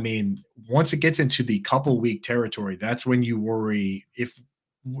 I mean, once it gets into the couple week territory, that's when you worry if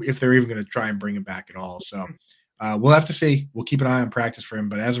they're even going to try and bring him back at all. So we'll have to see. We'll keep an eye on practice for him.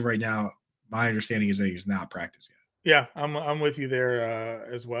 But as of right now, my understanding is that he's not practiced yet. Yeah, I'm with you there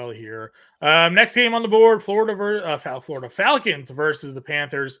as well here. Next game on the board, Florida Falcons versus the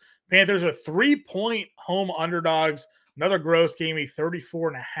Panthers. Panthers are 3-point home underdogs. Another gross game, a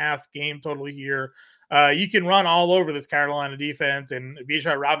 34.5 game total here. You can run all over this Carolina defense, and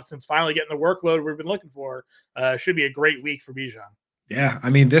Bijan Robinson's finally getting the workload we've been looking for. Should be a great week for Bijan. Yeah, I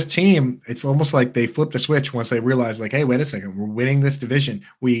mean, this team, it's almost like they flipped a switch once they realized, like, hey, wait a second, we're winning this division.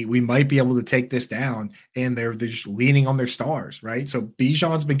 We might be able to take this down, and they're just leaning on their stars, right? So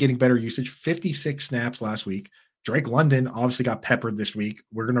Bijan's been getting better usage, 56 snaps last week. Drake London obviously got peppered this week.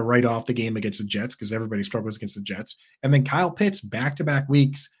 We're going to write off the game against the Jets because everybody struggles against the Jets. And then Kyle Pitts, back-to-back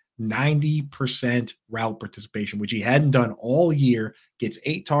weeks, 90% route participation, which he hadn't done all year, gets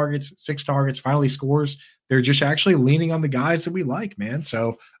 8 targets, 6 targets, finally scores. They're just actually leaning on the guys that we like, man.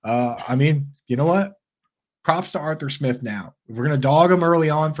 So, I mean, you know what? Props to Arthur Smith now. We're going to dog them early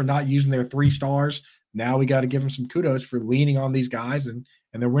on for not using their 3 stars. Now we got to give them some kudos for leaning on these guys, and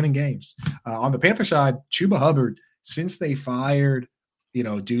they're winning games. On the Panther side, Chuba Hubbard, since they fired,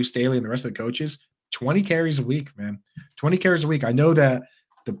 Deuce Staley and the rest of the coaches, 20 carries a week, man. 20 carries a week. I know that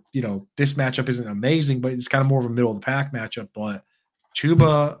this matchup isn't amazing, but it's kind of more of a middle of the pack matchup. But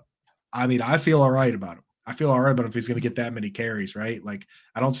Chuba, I mean, I feel all right about him. I feel all right about if he's going to get that many carries, right? Like,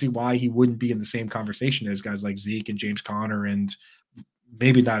 I don't see why he wouldn't be in the same conversation as guys like Zeke and James Conner, and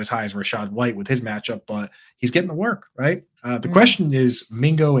maybe not as high as Rachaad White with his matchup, but he's getting the work, right? The question is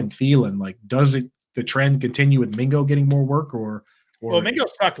Mingo and Thielen. Like, does the trend continue with Mingo getting more work, or well, Mingo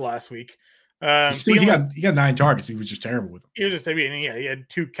sucked last week. He got 9 targets. He was just terrible with them. He was just, I mean, yeah, he had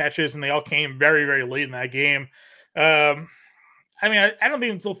 2 catches, and they all came very, very late in that game. I mean, I don't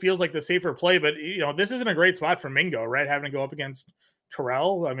think it still feels like the safer play, but this isn't a great spot for Mingo, right? Having to go up against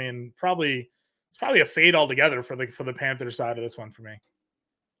Terrell. I mean, it's probably a fade altogether for the Panther side of this one for me.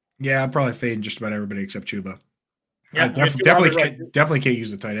 Yeah, I'm probably fading just about everybody except Chuba. Yeah, definitely can't use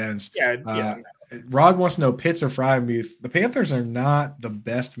the tight ends. Yeah. Rod wants to know Pitts or Freiermuth. The Panthers are not the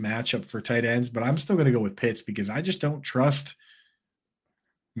best matchup for tight ends, but I'm still going to go with Pitts because I just don't trust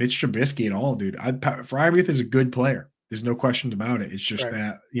Mitch Trubisky at all, dude. Freiermuth is a good player. There's no question about it. It's just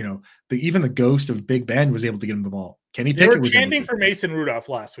that, even the ghost of Big Ben was able to get him the ball. Kenny Pickett was chanting for Mason Rudolph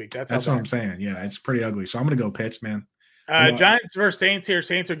last week. That's what I'm saying. Yeah, it's pretty ugly. So I'm going to go Pitts, man. Giants versus Saints here.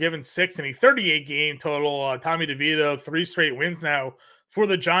 Saints are given 6 in a 38 game total. Tommy DeVito, 3 straight wins now for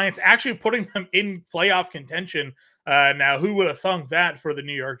the Giants, actually putting them in playoff contention. Now, who would have thunk that for the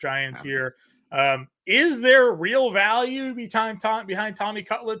New York Giants here? Is there real value behind Tommy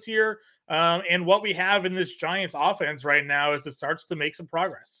Cutlets here? And what we have in this Giants offense right now is it starts to make some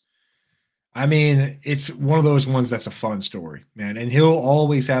progress. I mean, it's one of those ones that's a fun story, man. And he'll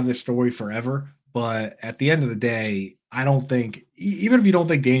always have this story forever. But at the end of the day, I don't think, even if you don't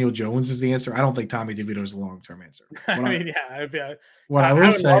think Daniel Jones is the answer, I don't think Tommy DeVito is the long-term answer. I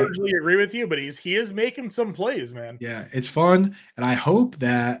would largely agree with you, but he is making some plays, man. Yeah, it's fun. And I hope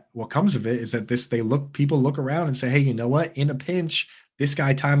that what comes of it is that people look around and say, hey, you know what? In a pinch, this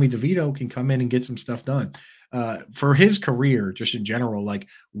guy, Tommy DeVito, can come in and get some stuff done. For his career, just in general, like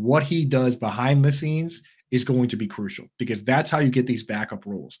what he does behind the scenes is going to be crucial because that's how you get these backup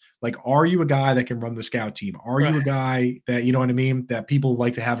roles. Like, are you a guy that can run the scout team? Are you a guy that, you know what I mean, that people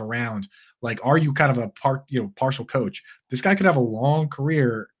like to have around? Like, are you kind of a partial coach? This guy could have a long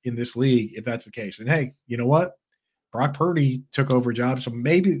career in this league if that's the case. And hey, you know what? Brock Purdy took over a job, so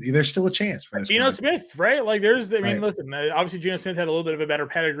maybe there's still a chance for this. Geno Smith, right? Like, listen, obviously Geno Smith had a little bit of a better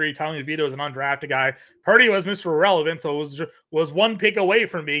pedigree. Tommy DeVito is an undrafted guy. Purdy was Mr. Irrelevant, so it was one pick away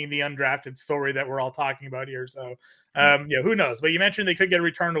from being the undrafted story that we're all talking about here. So, who knows? But you mentioned they could get a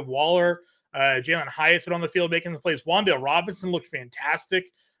return of Waller. Jalen Hyatt's been on the field making the plays. Wan'Dale Robinson looked fantastic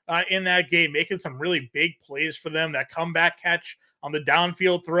in that game, making some really big plays for them. That comeback catch on the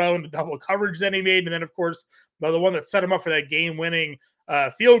downfield throw and the double coverage that he made. And then, of course, the one that set him up for that game-winning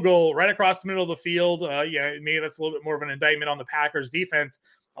field goal right across the middle of the field. Maybe that's a little bit more of an indictment on the Packers defense,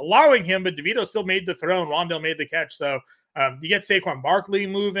 allowing him, but DeVito still made the throw and Wan'Dale made the catch. So you get Saquon Barkley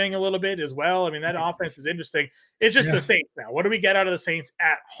moving a little bit as well. I mean, that offense is interesting. It's just the Saints now. What do we get out of the Saints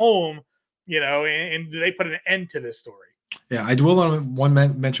at home, and do they put an end to this story? Yeah, I will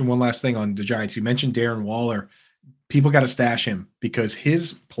mention one last thing on the Giants. You mentioned Darren Waller. People got to stash him because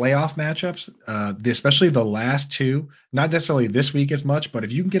his playoff matchups, especially the last 2, not necessarily this week as much, but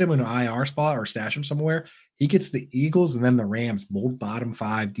if you can get him in an IR spot or stash him somewhere, he gets the Eagles and then the Rams, both bottom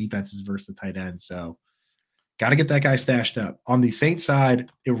 5 defenses versus the tight end. So got to get that guy stashed up. On the Saints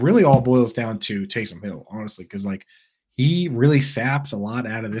side, it really all boils down to Taysom Hill, honestly, because like he really saps a lot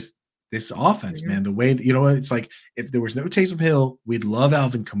out of this offense, man. The way that, it's like if there was no Taysom Hill, we'd love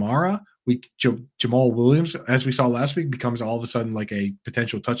Alvin Kamara. Jamal Williams, as we saw last week, becomes all of a sudden like a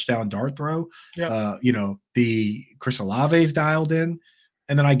potential touchdown dart throw. Yep. The Chris Olave's dialed in.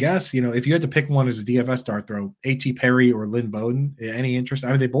 And then I guess, if you had to pick one as a DFS dart throw, A.T. Perry or Lynn Bowden, any interest? I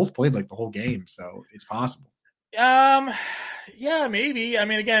mean, they both played like the whole game, so it's possible. Yeah, maybe. I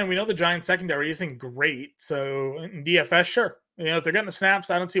mean, again, we know the Giants secondary isn't great. So in DFS, sure. If they're getting the snaps,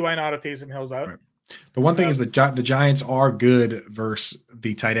 I don't see why not if Taysom Hill's out. Right. The one thing is that the Giants are good versus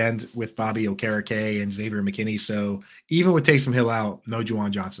the tight end with Bobby Okereke and Xavier McKinney. So even with Taysom Hill out, no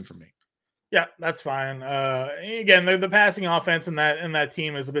Juwan Johnson for me. Yeah, that's fine. Again, the passing offense in that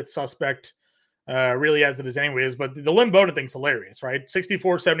team is a bit suspect, really as it is anyways. But the Lynn Bowden thing's hilarious, right?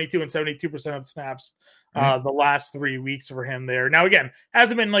 64, 72, and 72% of the snaps the last 3 weeks for him there. Now, again,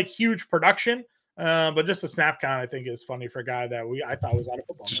 hasn't been like huge production. But just the snap count, I think, is funny for a guy that I thought was out of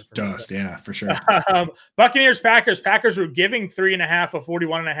football. Just dust, yeah, for sure. Buccaneers, Packers. Packers were giving 3.5 of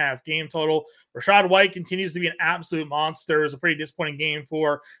 41.5 game total. Rachaad White continues to be an absolute monster. It was a pretty disappointing game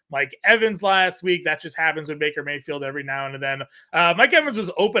for Mike Evans last week. That just happens with Baker Mayfield every now and then. Mike Evans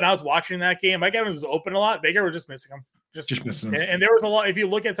was open. I was watching that game. Mike Evans was open a lot. Baker was just missing him. Just missing him. And there was a lot. If you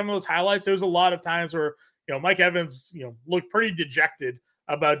look at some of those highlights, there was a lot of times where Mike Evans looked pretty dejected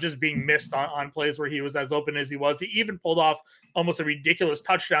about just being missed on plays where he was as open as he was. He even pulled off almost a ridiculous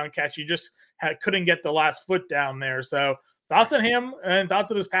touchdown catch. He just couldn't get the last foot down there. So thoughts on him and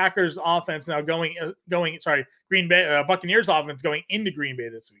thoughts on this Packers offense now Green Bay Buccaneers offense going into Green Bay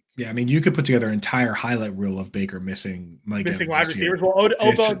this week. Yeah, I mean, you could put together an entire highlight reel of Baker missing wide receivers. Well,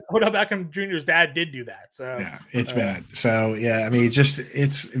 Odell Beckham Jr.'s dad did do that. So yeah, it's bad. So yeah, I mean,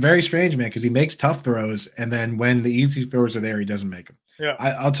 it's very strange, man, because he makes tough throws, and then when the easy throws are there, he doesn't make them. Yeah,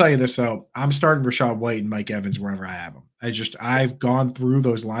 I'll tell you this though, I'm starting Rachaad White and Mike Evans wherever I have them. I've gone through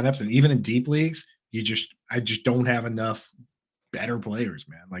those lineups, and even in deep leagues, I just don't have enough better players,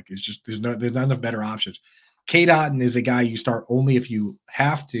 man. Like there's not enough better options. Cade Otton is a guy you start only if you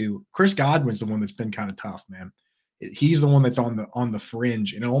have to. Chris Godwin's the one that's been kind of tough, man. He's the one that's on the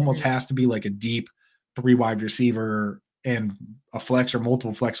fringe, and it almost has to be like a deep 3 wide receiver and a flex or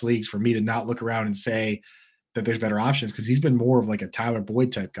multiple flex leagues for me to not look around and say that there's better options, because he's been more of like a Tyler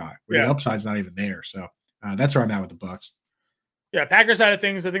Boyd type guy where the upside's not even there. So that's where I'm at with the Bucs. Yeah, Packers side of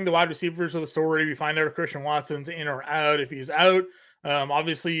things, I think the wide receivers are the story. We find out if Christian Watson's in or out. If he's out,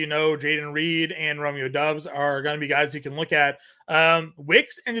 obviously, Jayden Reed and Romeo Doubs are going to be guys you can look at.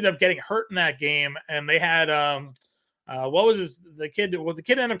 Wicks ended up getting hurt in that game, and they had the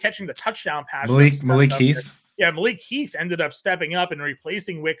kid ended up catching the touchdown pass. Malik Heath. Yeah, Malik Heath ended up stepping up and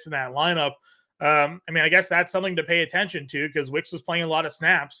replacing Wicks in that lineup. I mean, I guess that's something to pay attention to, because Wicks was playing a lot of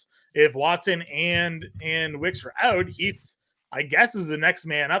snaps. If Watson and Wicks are out, Heath, I guess, is the next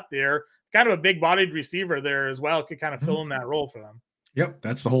man up there. Kind of a big-bodied receiver there as well. Could kind of fill in that role for them. Yep,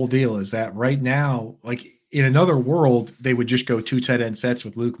 that's the whole deal, is that right now, like in another world, they would just go 2 tight end sets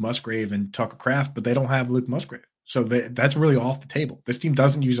with Luke Musgrave and Tucker Kraft, but they don't have Luke Musgrave. So that's really off the table. This team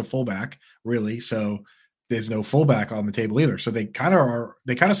doesn't use a fullback, really, so there's no fullback on the table either. So they kind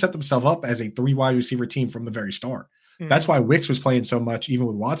of set themselves up as a 3 wide receiver team from the very start. Mm-hmm. That's why Wicks was playing so much, even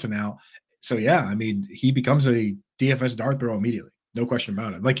with Watson out. So yeah, I mean, he becomes a DFS dart throw immediately. No question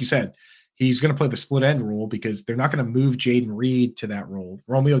about it. Like you said, he's going to play the split end role because they're not going to move Jayden Reed to that role.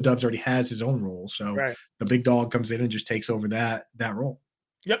 Romeo Doubs already has his own role. So the big dog comes in and just takes over that role.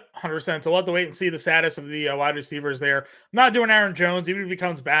 Yep, 100%. So we'll have to wait and see the status of the wide receivers there. I'm not doing Aaron Jones, even if he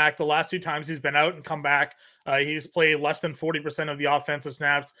comes back. The last 2 times he's been out and come back, he's played less than 40% of the offensive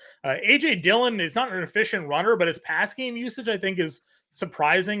snaps. A.J. Dillon is not an efficient runner, but his pass game usage, I think, is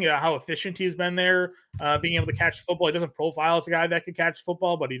surprising how efficient he's been there, being able to catch football. He doesn't profile as a guy that could catch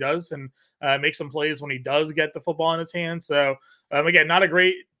football, but he does, and make some plays when he does get the football in his hands. So, again, not a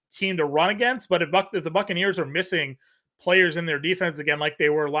great team to run against, but if the Buccaneers are missing players in their defense again like they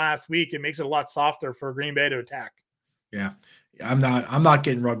were last week, it makes it a lot softer for Green Bay to attack. Yeah. I'm not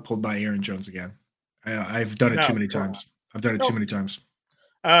getting rug pulled by Aaron Jones again. I've done it too many times. Too many times.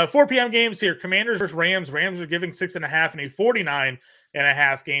 4 p.m. games here. Commanders versus Rams. Rams are giving 6.5 and a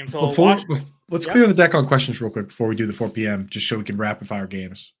 49.5 game total. Let's clear the deck on questions real quick before we do the 4 p.m. just so we can rapid fire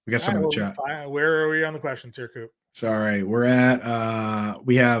games. We got some in the chat. Where are we on the questions here, Coop? It's all right. We're at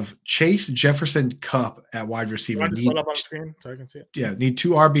we have Chase Jefferson Cup at wide receiver. Put up on screen so I can see it. Yeah, need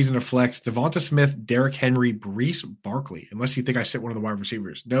 2 RBs and a flex. Devonta Smith, Derrick Henry, Breece Barkley. Unless you think I sit one of the wide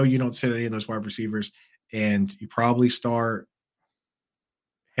receivers. No, you don't sit any of those wide receivers, and you probably start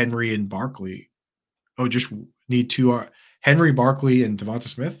Henry and Barkley. Oh, just need 2 Henry, Barkley, and Devonta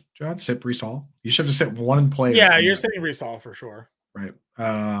Smith. John, sit Breece Hall. You should have to sit one player. Yeah, you're sitting Breece Hall for sure. Right.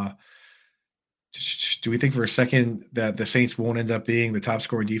 Do we think for a second that the Saints won't end up being the top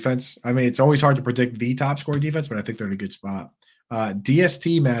scoring defense? I mean, it's always hard to predict the top scoring defense, but I think they're in a good spot.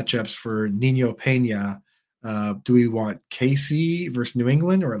 DST matchups for Nino Pena. Do we want KC versus New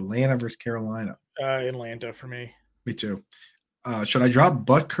England or Atlanta versus Carolina? Atlanta for me. Me too. Should I drop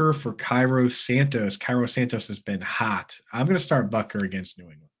Butker for Cairo Santos? Cairo Santos has been hot. I'm going to start Butker against New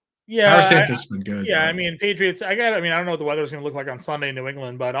England. Yeah, Cairo Santos has been good. Yeah, I mean, Patriots. I don't know what the weather's going to look like on Sunday in New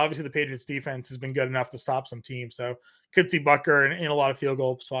England, but obviously the Patriots defense has been good enough to stop some teams. So could see Butker in a lot of field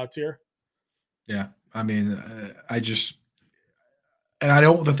goal spots here. Yeah, I mean, the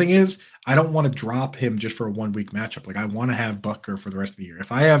thing is, I don't want to drop him just for a 1 week matchup. Like, I want to have Butker for the rest of the year.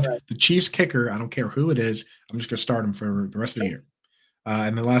 If I have the Chiefs kicker, I don't care who it is, I'm just going to start him for the rest of the year.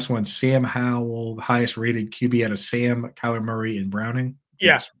 And the last one, Sam Howell, the highest rated QB out of Sam, Kyler Murray, and Browning.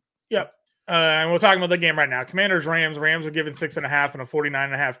 Yes. Yep. And we're talking about the game right now. Commanders, Rams. Rams are given 6.5 and a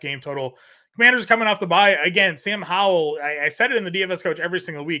 49.5 game total. Commanders coming off the bye. Again, Sam Howell, I said it in the DFS coach every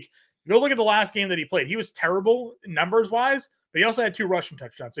single week. Go look at the last game that he played. He was terrible numbers-wise, but he also had 2 rushing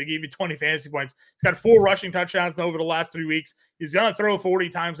touchdowns. So he gave you 20 fantasy points. He's got 4 rushing touchdowns over the last 3 weeks. He's going to throw 40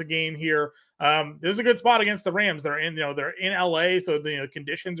 times a game here. This is a good spot against the Rams. They're in LA, so the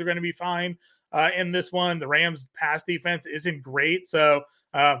conditions are going to be fine in this one. The Rams pass defense isn't great. So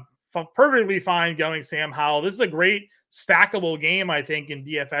Perfectly fine going Sam Howell. This is a great stackable game, I think, in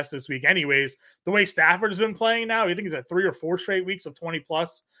DFS this week. Anyways, the way Stafford's been playing now, you think he's at 3 or 4 straight weeks of 20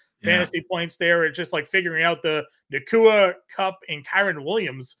 plus fantasy points there. It's just like figuring out the Nakua, Kupp, and Kyron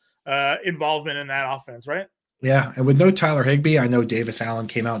Williams involvement in that offense, right? Yeah, and with no Tyler Higbee, I know Davis Allen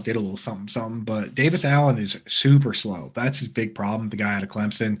came out and did a little something, but Davis Allen is super slow. That's his big problem, the guy out of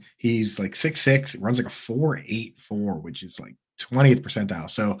Clemson. He's like 6'6", runs like a 4.84, which is like 20th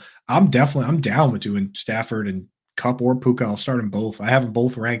percentile. So I'm down with doing Stafford and Kupp or Puka. I'll start them both. I have them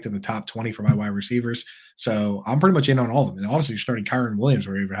both ranked in the top 20 for my wide receivers. So I'm pretty much in on all of them. And obviously, you're starting Kyron Williams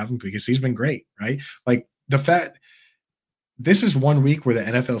wherever you have him because he's been great, right? Like the fact – this is 1 week where the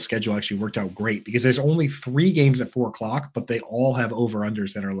NFL schedule actually worked out great because there's only 3 games at 4:00, but they all have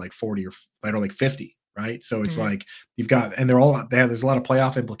over-unders that are like 40 or that are like 50, right? So it's like you've got, and there's a lot of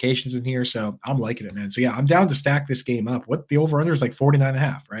playoff implications in here. So I'm liking it, man. So yeah, I'm down to stack this game up. What the over-under is like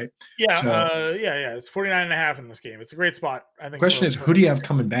 49.5, right? Yeah. Yeah. It's 49.5 in this game. It's a great spot. I think. Question is, who do you have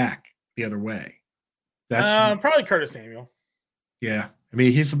coming back the other way? That's probably Curtis Samuel. Yeah. I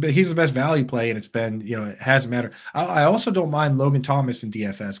mean, he's the best value play, and it's been, it hasn't mattered. I also don't mind Logan Thomas in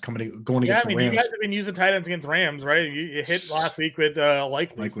DFS going against the Rams. You guys have been using tight ends against Rams, right? You hit last week with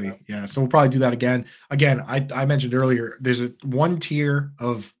likely. So. Yeah. So we'll probably do that again. Again, I mentioned earlier, there's one tier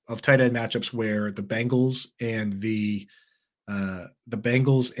of tight end matchups where the Bengals and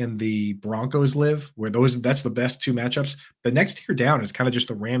the Broncos live, where that's the best 2 matchups. The next tier down is kind of just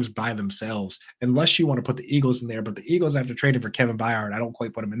the Rams by themselves, unless you want to put the Eagles in there. But the Eagles, after trading for Kevin Byard, I don't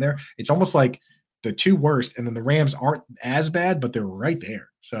quite put them in there. It's almost like the 2 worst, and then the Rams aren't as bad, but they're right there.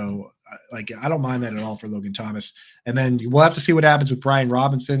 So I don't mind that at all for Logan Thomas. And then we'll have to see what happens with Brian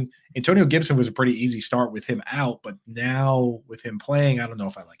Robinson. Antonio Gibson was a pretty easy start with him out, but now with him playing, I don't know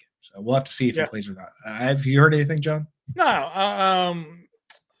if I like it. So we'll have to see if he plays or not. Have you heard anything, John? No.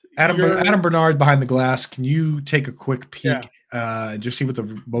 Adam Bernard behind the glass. Can you take a quick peek and just see what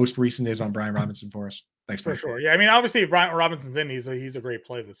the most recent is on Brian Robinson for us? Thanks for sure. Yeah, I mean, obviously, if Brian Robinson's in, he's a great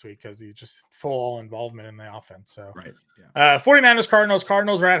play this week because he's just full involvement in the offense. So right. Yeah. 49ers Cardinals.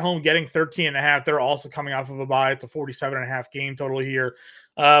 Cardinals are at home getting 13.5. They're also coming off of a bye. It's a 47.5 game total here.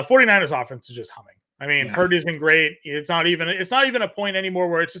 49ers offense is just humming. I mean, Purdy's been great. It's not even a point anymore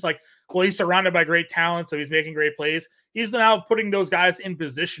where it's just like, well, he's surrounded by great talent, so he's making great plays. He's now putting those guys in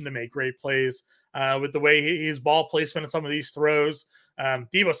position to make great plays with the way he's ball placement and some of these throws.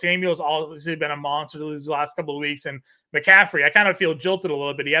 Deebo Samuel's obviously been a monster these last couple of weeks, and McCaffrey, I kind of feel jilted a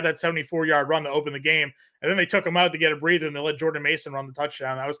little bit. He had that 74-yard run to open the game, and then they took him out to get a breather, and they let Jordan Mason run the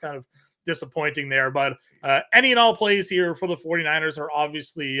touchdown. That was kind of disappointing there, but any and all plays here for the 49ers are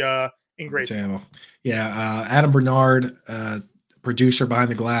obviously in great time. Yeah, Adam Bernard, producer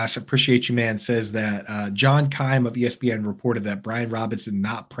behind the glass, appreciate you, man, says that John Keim of ESPN reported that Brian Robinson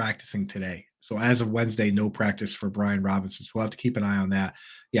not practicing today. So as of Wednesday, no practice for Brian Robinson. So we'll have to keep an eye on that.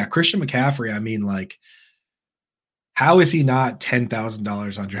 Yeah, Christian McCaffrey, I mean, like, how is he not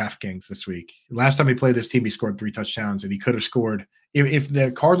 $10,000 on DraftKings this week? Last time he played this team, he scored 3 touchdowns, and he could have scored – if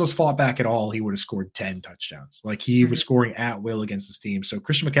the Cardinals fought back at all, he would have scored 10 touchdowns. Like, he was scoring at will against this team. So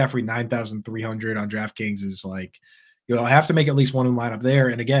Christian McCaffrey, 9,300 on DraftKings is like – I have to make at least one in line up there.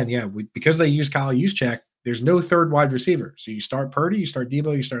 And again, because they use Kyle Juszczyk, there's no third wide receiver. So you start Purdy, you start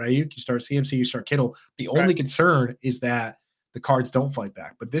Deebo, you start Ayuk, you start CMC, you start Kittle. The only concern is that the Cards don't fight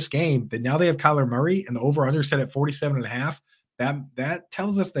back. But this game, now they have Kyler Murray, and the over-under set at 47.5. That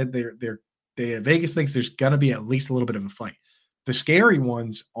tells us that Vegas thinks there's going to be at least a little bit of a fight. The scary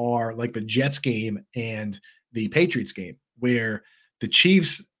ones are like the Jets game and the Patriots game, where the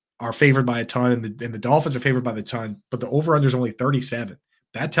Chiefs are favored by a ton and the Dolphins are favored by the ton, but the over-under is only 37.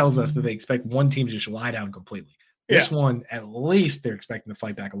 That tells us that they expect one team to just lie down completely. This one, at least they're expecting to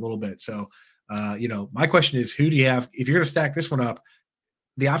fight back a little bit. So, my question is, who do you have? If you're going to stack this one up,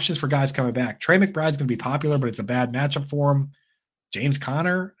 the options for guys coming back, Trey McBride's going to be popular, but it's a bad matchup for him. James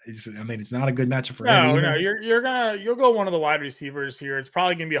Conner it's not a good matchup for him. No, you'll go one of the wide receivers here. It's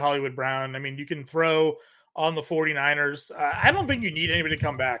probably going to be Hollywood Brown. I mean, you can throw on the 49ers. I don't think you need anybody to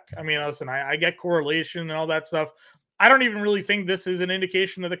come back. I mean, listen, I get correlation and all that stuff. I don't even really think this is an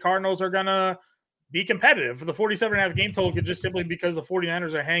indication that the Cardinals are going to be competitive. For the 47.5 game total could just simply because the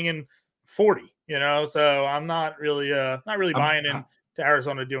 49ers are hanging 40, so I'm not really buying in to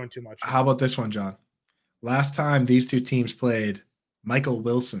Arizona doing too much. How about this one, John? Last time these two teams played, Michael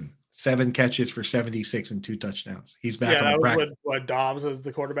Wilson, 7 catches for 76 and 2 touchdowns. He's back on the practice. What Dobbs as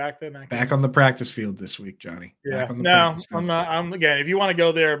the quarterback then? Back on the practice field this week, Johnny. Yeah. No, I'm not. Again, if you want to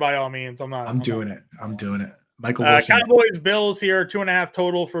go there, by all means, I'm not. I'm doing it. Michael Wilson. Cowboys Bills here, 2.5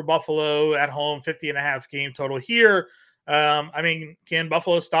 total for Buffalo at home, 50.5 game total here. I mean, can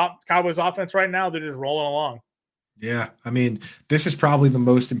Buffalo stop Cowboys offense right now? They're just rolling along. Yeah, I mean, this is probably the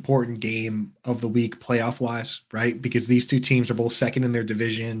most important game of the week playoff wise, right? Because these two teams are both second in their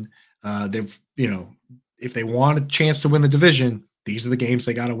division. They've, if they want a chance to win the division, these are the games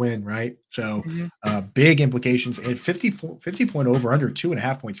they got to win, right? So, big implications and 50 point over under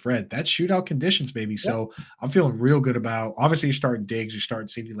 2.5 point spread. That's shootout conditions, baby. So, I'm feeling real good about. Obviously, you're starting Diggs, you're starting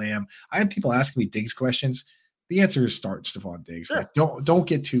CeeDee Lamb. I have people asking me Diggs questions. The answer is start Stephon Diggs. Sure. Like, don't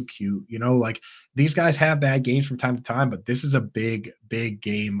get too cute. Like these guys have bad games from time to time, but this is a big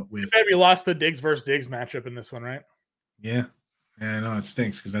game with. Maybe lost the Diggs versus Diggs matchup in this one, right? Yeah. I know it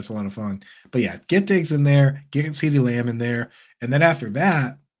stinks because that's a lot of fun. But yeah, get Diggs in there, get CeeDee Lamb in there. And then after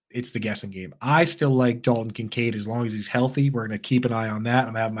that, it's the guessing game. I still like Dalton Kincaid as long as he's healthy. We're going to keep an eye on that.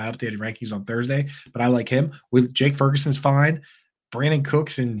 I'm going to have my updated rankings on Thursday, but I like him. With Jake Ferguson's fine. Brandon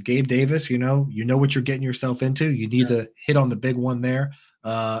Cooks and Gabe Davis, you know what you're getting yourself into. You need to hit on the big one there.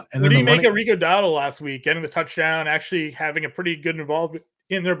 And what do you make of Rico Dowdle last week, getting the touchdown, actually having a pretty good involvement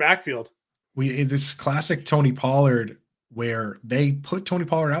in their backfield? This classic Tony Pollard where they put Tony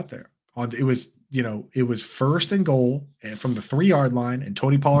Pollard out there on. It was 1st and goal from the 3-yard line, and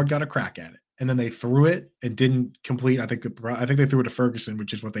Tony Pollard got a crack at it. And then they threw it and didn't complete. I think they threw it to Ferguson,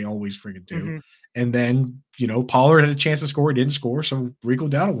 which is what they always freaking do. Mm-hmm. And then, Pollard had a chance to score. He didn't score. So Rico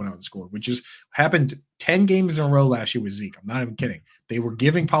Dowdle went out and scored, which is happened 10 games in a row last year with Zeke. I'm not even kidding. They were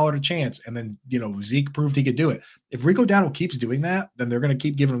giving Pollard a chance. And then, Zeke proved he could do it. If Rico Dowdle keeps doing that, then they're going to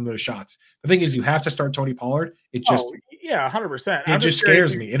keep giving him those shots. The thing is, you have to start Tony Pollard. It just, 100%. It just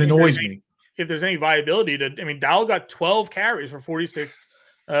scares me. It annoys me. If there's any viability Dowdle got 12 carries for 46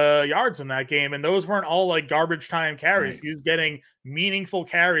 yards in that game, and those weren't all like garbage time carries. Right. He was getting meaningful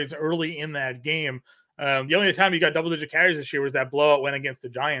carries early in that game. The only time he got double-digit carries this year was that blowout win against the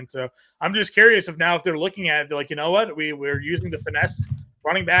Giants. So I'm just curious if they're looking at it, they're like, you know what, we're using the finesse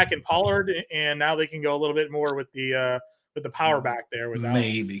running back and Pollard, and now they can go a little bit more with the power back there. With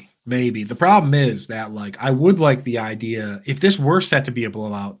Maybe. The problem is that, I would like the idea, if this were set to be a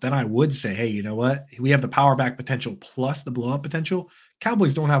blowout, then I would say, hey, you know what? We have the power back potential plus the blowout potential.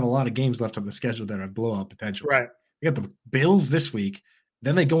 Cowboys don't have a lot of games left on the schedule that have blowout potential. Right. They got the Bills this week.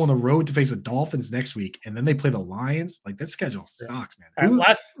 Then they go on the road to face the Dolphins next week, and then they play the Lions. That schedule sucks, man.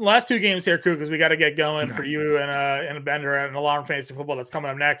 Last 2 games here, Koo, because we got to get going for you and Bender and Alarm Fantasy Football that's coming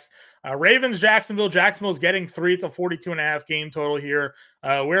up next. Ravens, Jacksonville. Jacksonville's getting 3. It's a 42.5 game total here.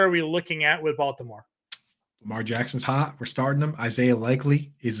 Where are we looking at with Baltimore? Lamar Jackson's hot. We're starting him. Isaiah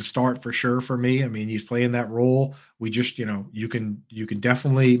Likely is a start for sure for me. I mean, he's playing that role. We just, you can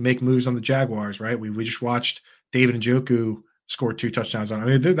definitely make moves on the Jaguars, right? We just watched David Njoku scored 2 touchdowns on. I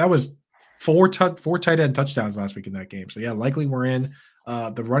mean, that was 4 tight end touchdowns last week in that game. So yeah, Likely we're in.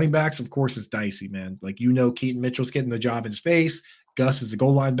 The running backs, of course, is dicey, man. Keaton Mitchell's getting the job in space. Gus is the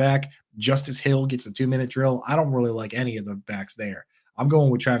goal line back. Justice Hill gets a 2-minute drill. I don't really like any of the backs there. I'm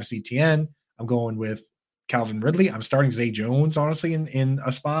going with Travis Etienne. I'm going with Calvin Ridley. I'm starting Zay Jones, honestly, in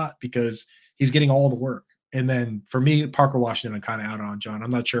a spot because he's getting all the work. And then for me, Parker Washington, I'm kind of out on, John.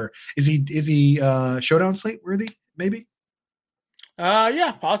 I'm not sure. Is he showdown slate worthy? Maybe.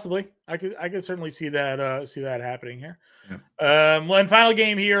 Yeah, possibly. I could certainly see that happening here. Yeah. And final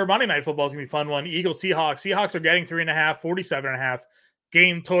game here, Monday Night Football is gonna be a fun one. Eagles Seahawks. Seahawks are getting 3.5, 47.5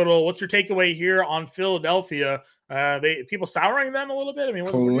 game total. What's your takeaway here on Philadelphia? People souring them a little bit. I mean,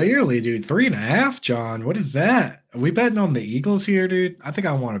 clearly, dude, 3.5, John. What is that? Are we betting on the Eagles here, dude? I think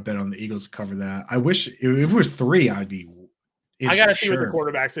I want to bet on the Eagles to cover that. I wish if it was 3, I'd be. I got to see what the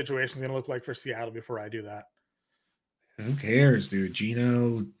quarterback situation is going to look like for Seattle before I do that. Who cares, dude?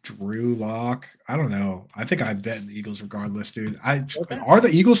 Geno, Drew, Lock. I don't know. I think I bet the Eagles regardless, dude. Are the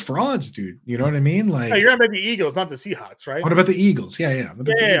Eagles frauds, dude? You know what I mean? You're gonna bet the Eagles, not the Seahawks, right? What about the Eagles? Yeah.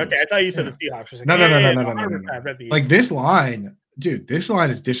 Okay. I thought you said the Seahawks. No. This line, dude. This line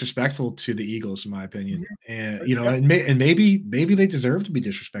is disrespectful to the Eagles, in my opinion. And and maybe they deserve to be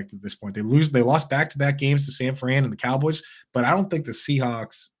disrespected at this point. They lost back-to-back games to San Fran and the Cowboys, but I don't think the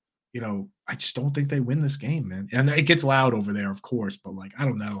Seahawks. I just don't think they win this game, man. And it gets loud over there, of course, but I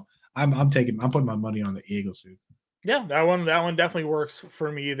don't know. I'm putting my money on the Eagles, dude. Yeah, that one definitely works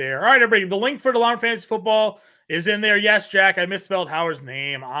for me there. All right, everybody. The link for the Alarm Fantasy Football is in there. Yes, Jack, I misspelled Howard's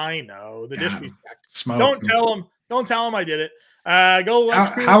name. I know. The disrespect. Don't tell him I did it. Go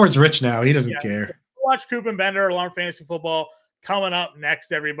watch Howard's rich now. He doesn't care. Go watch Coop and Bender, Alarm Fantasy Football coming up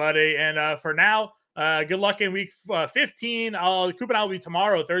next, everybody. And for now, good luck in week 15. Coop and I will be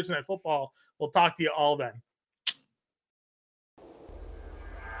tomorrow, Thursday Night Football. We'll talk to you all then.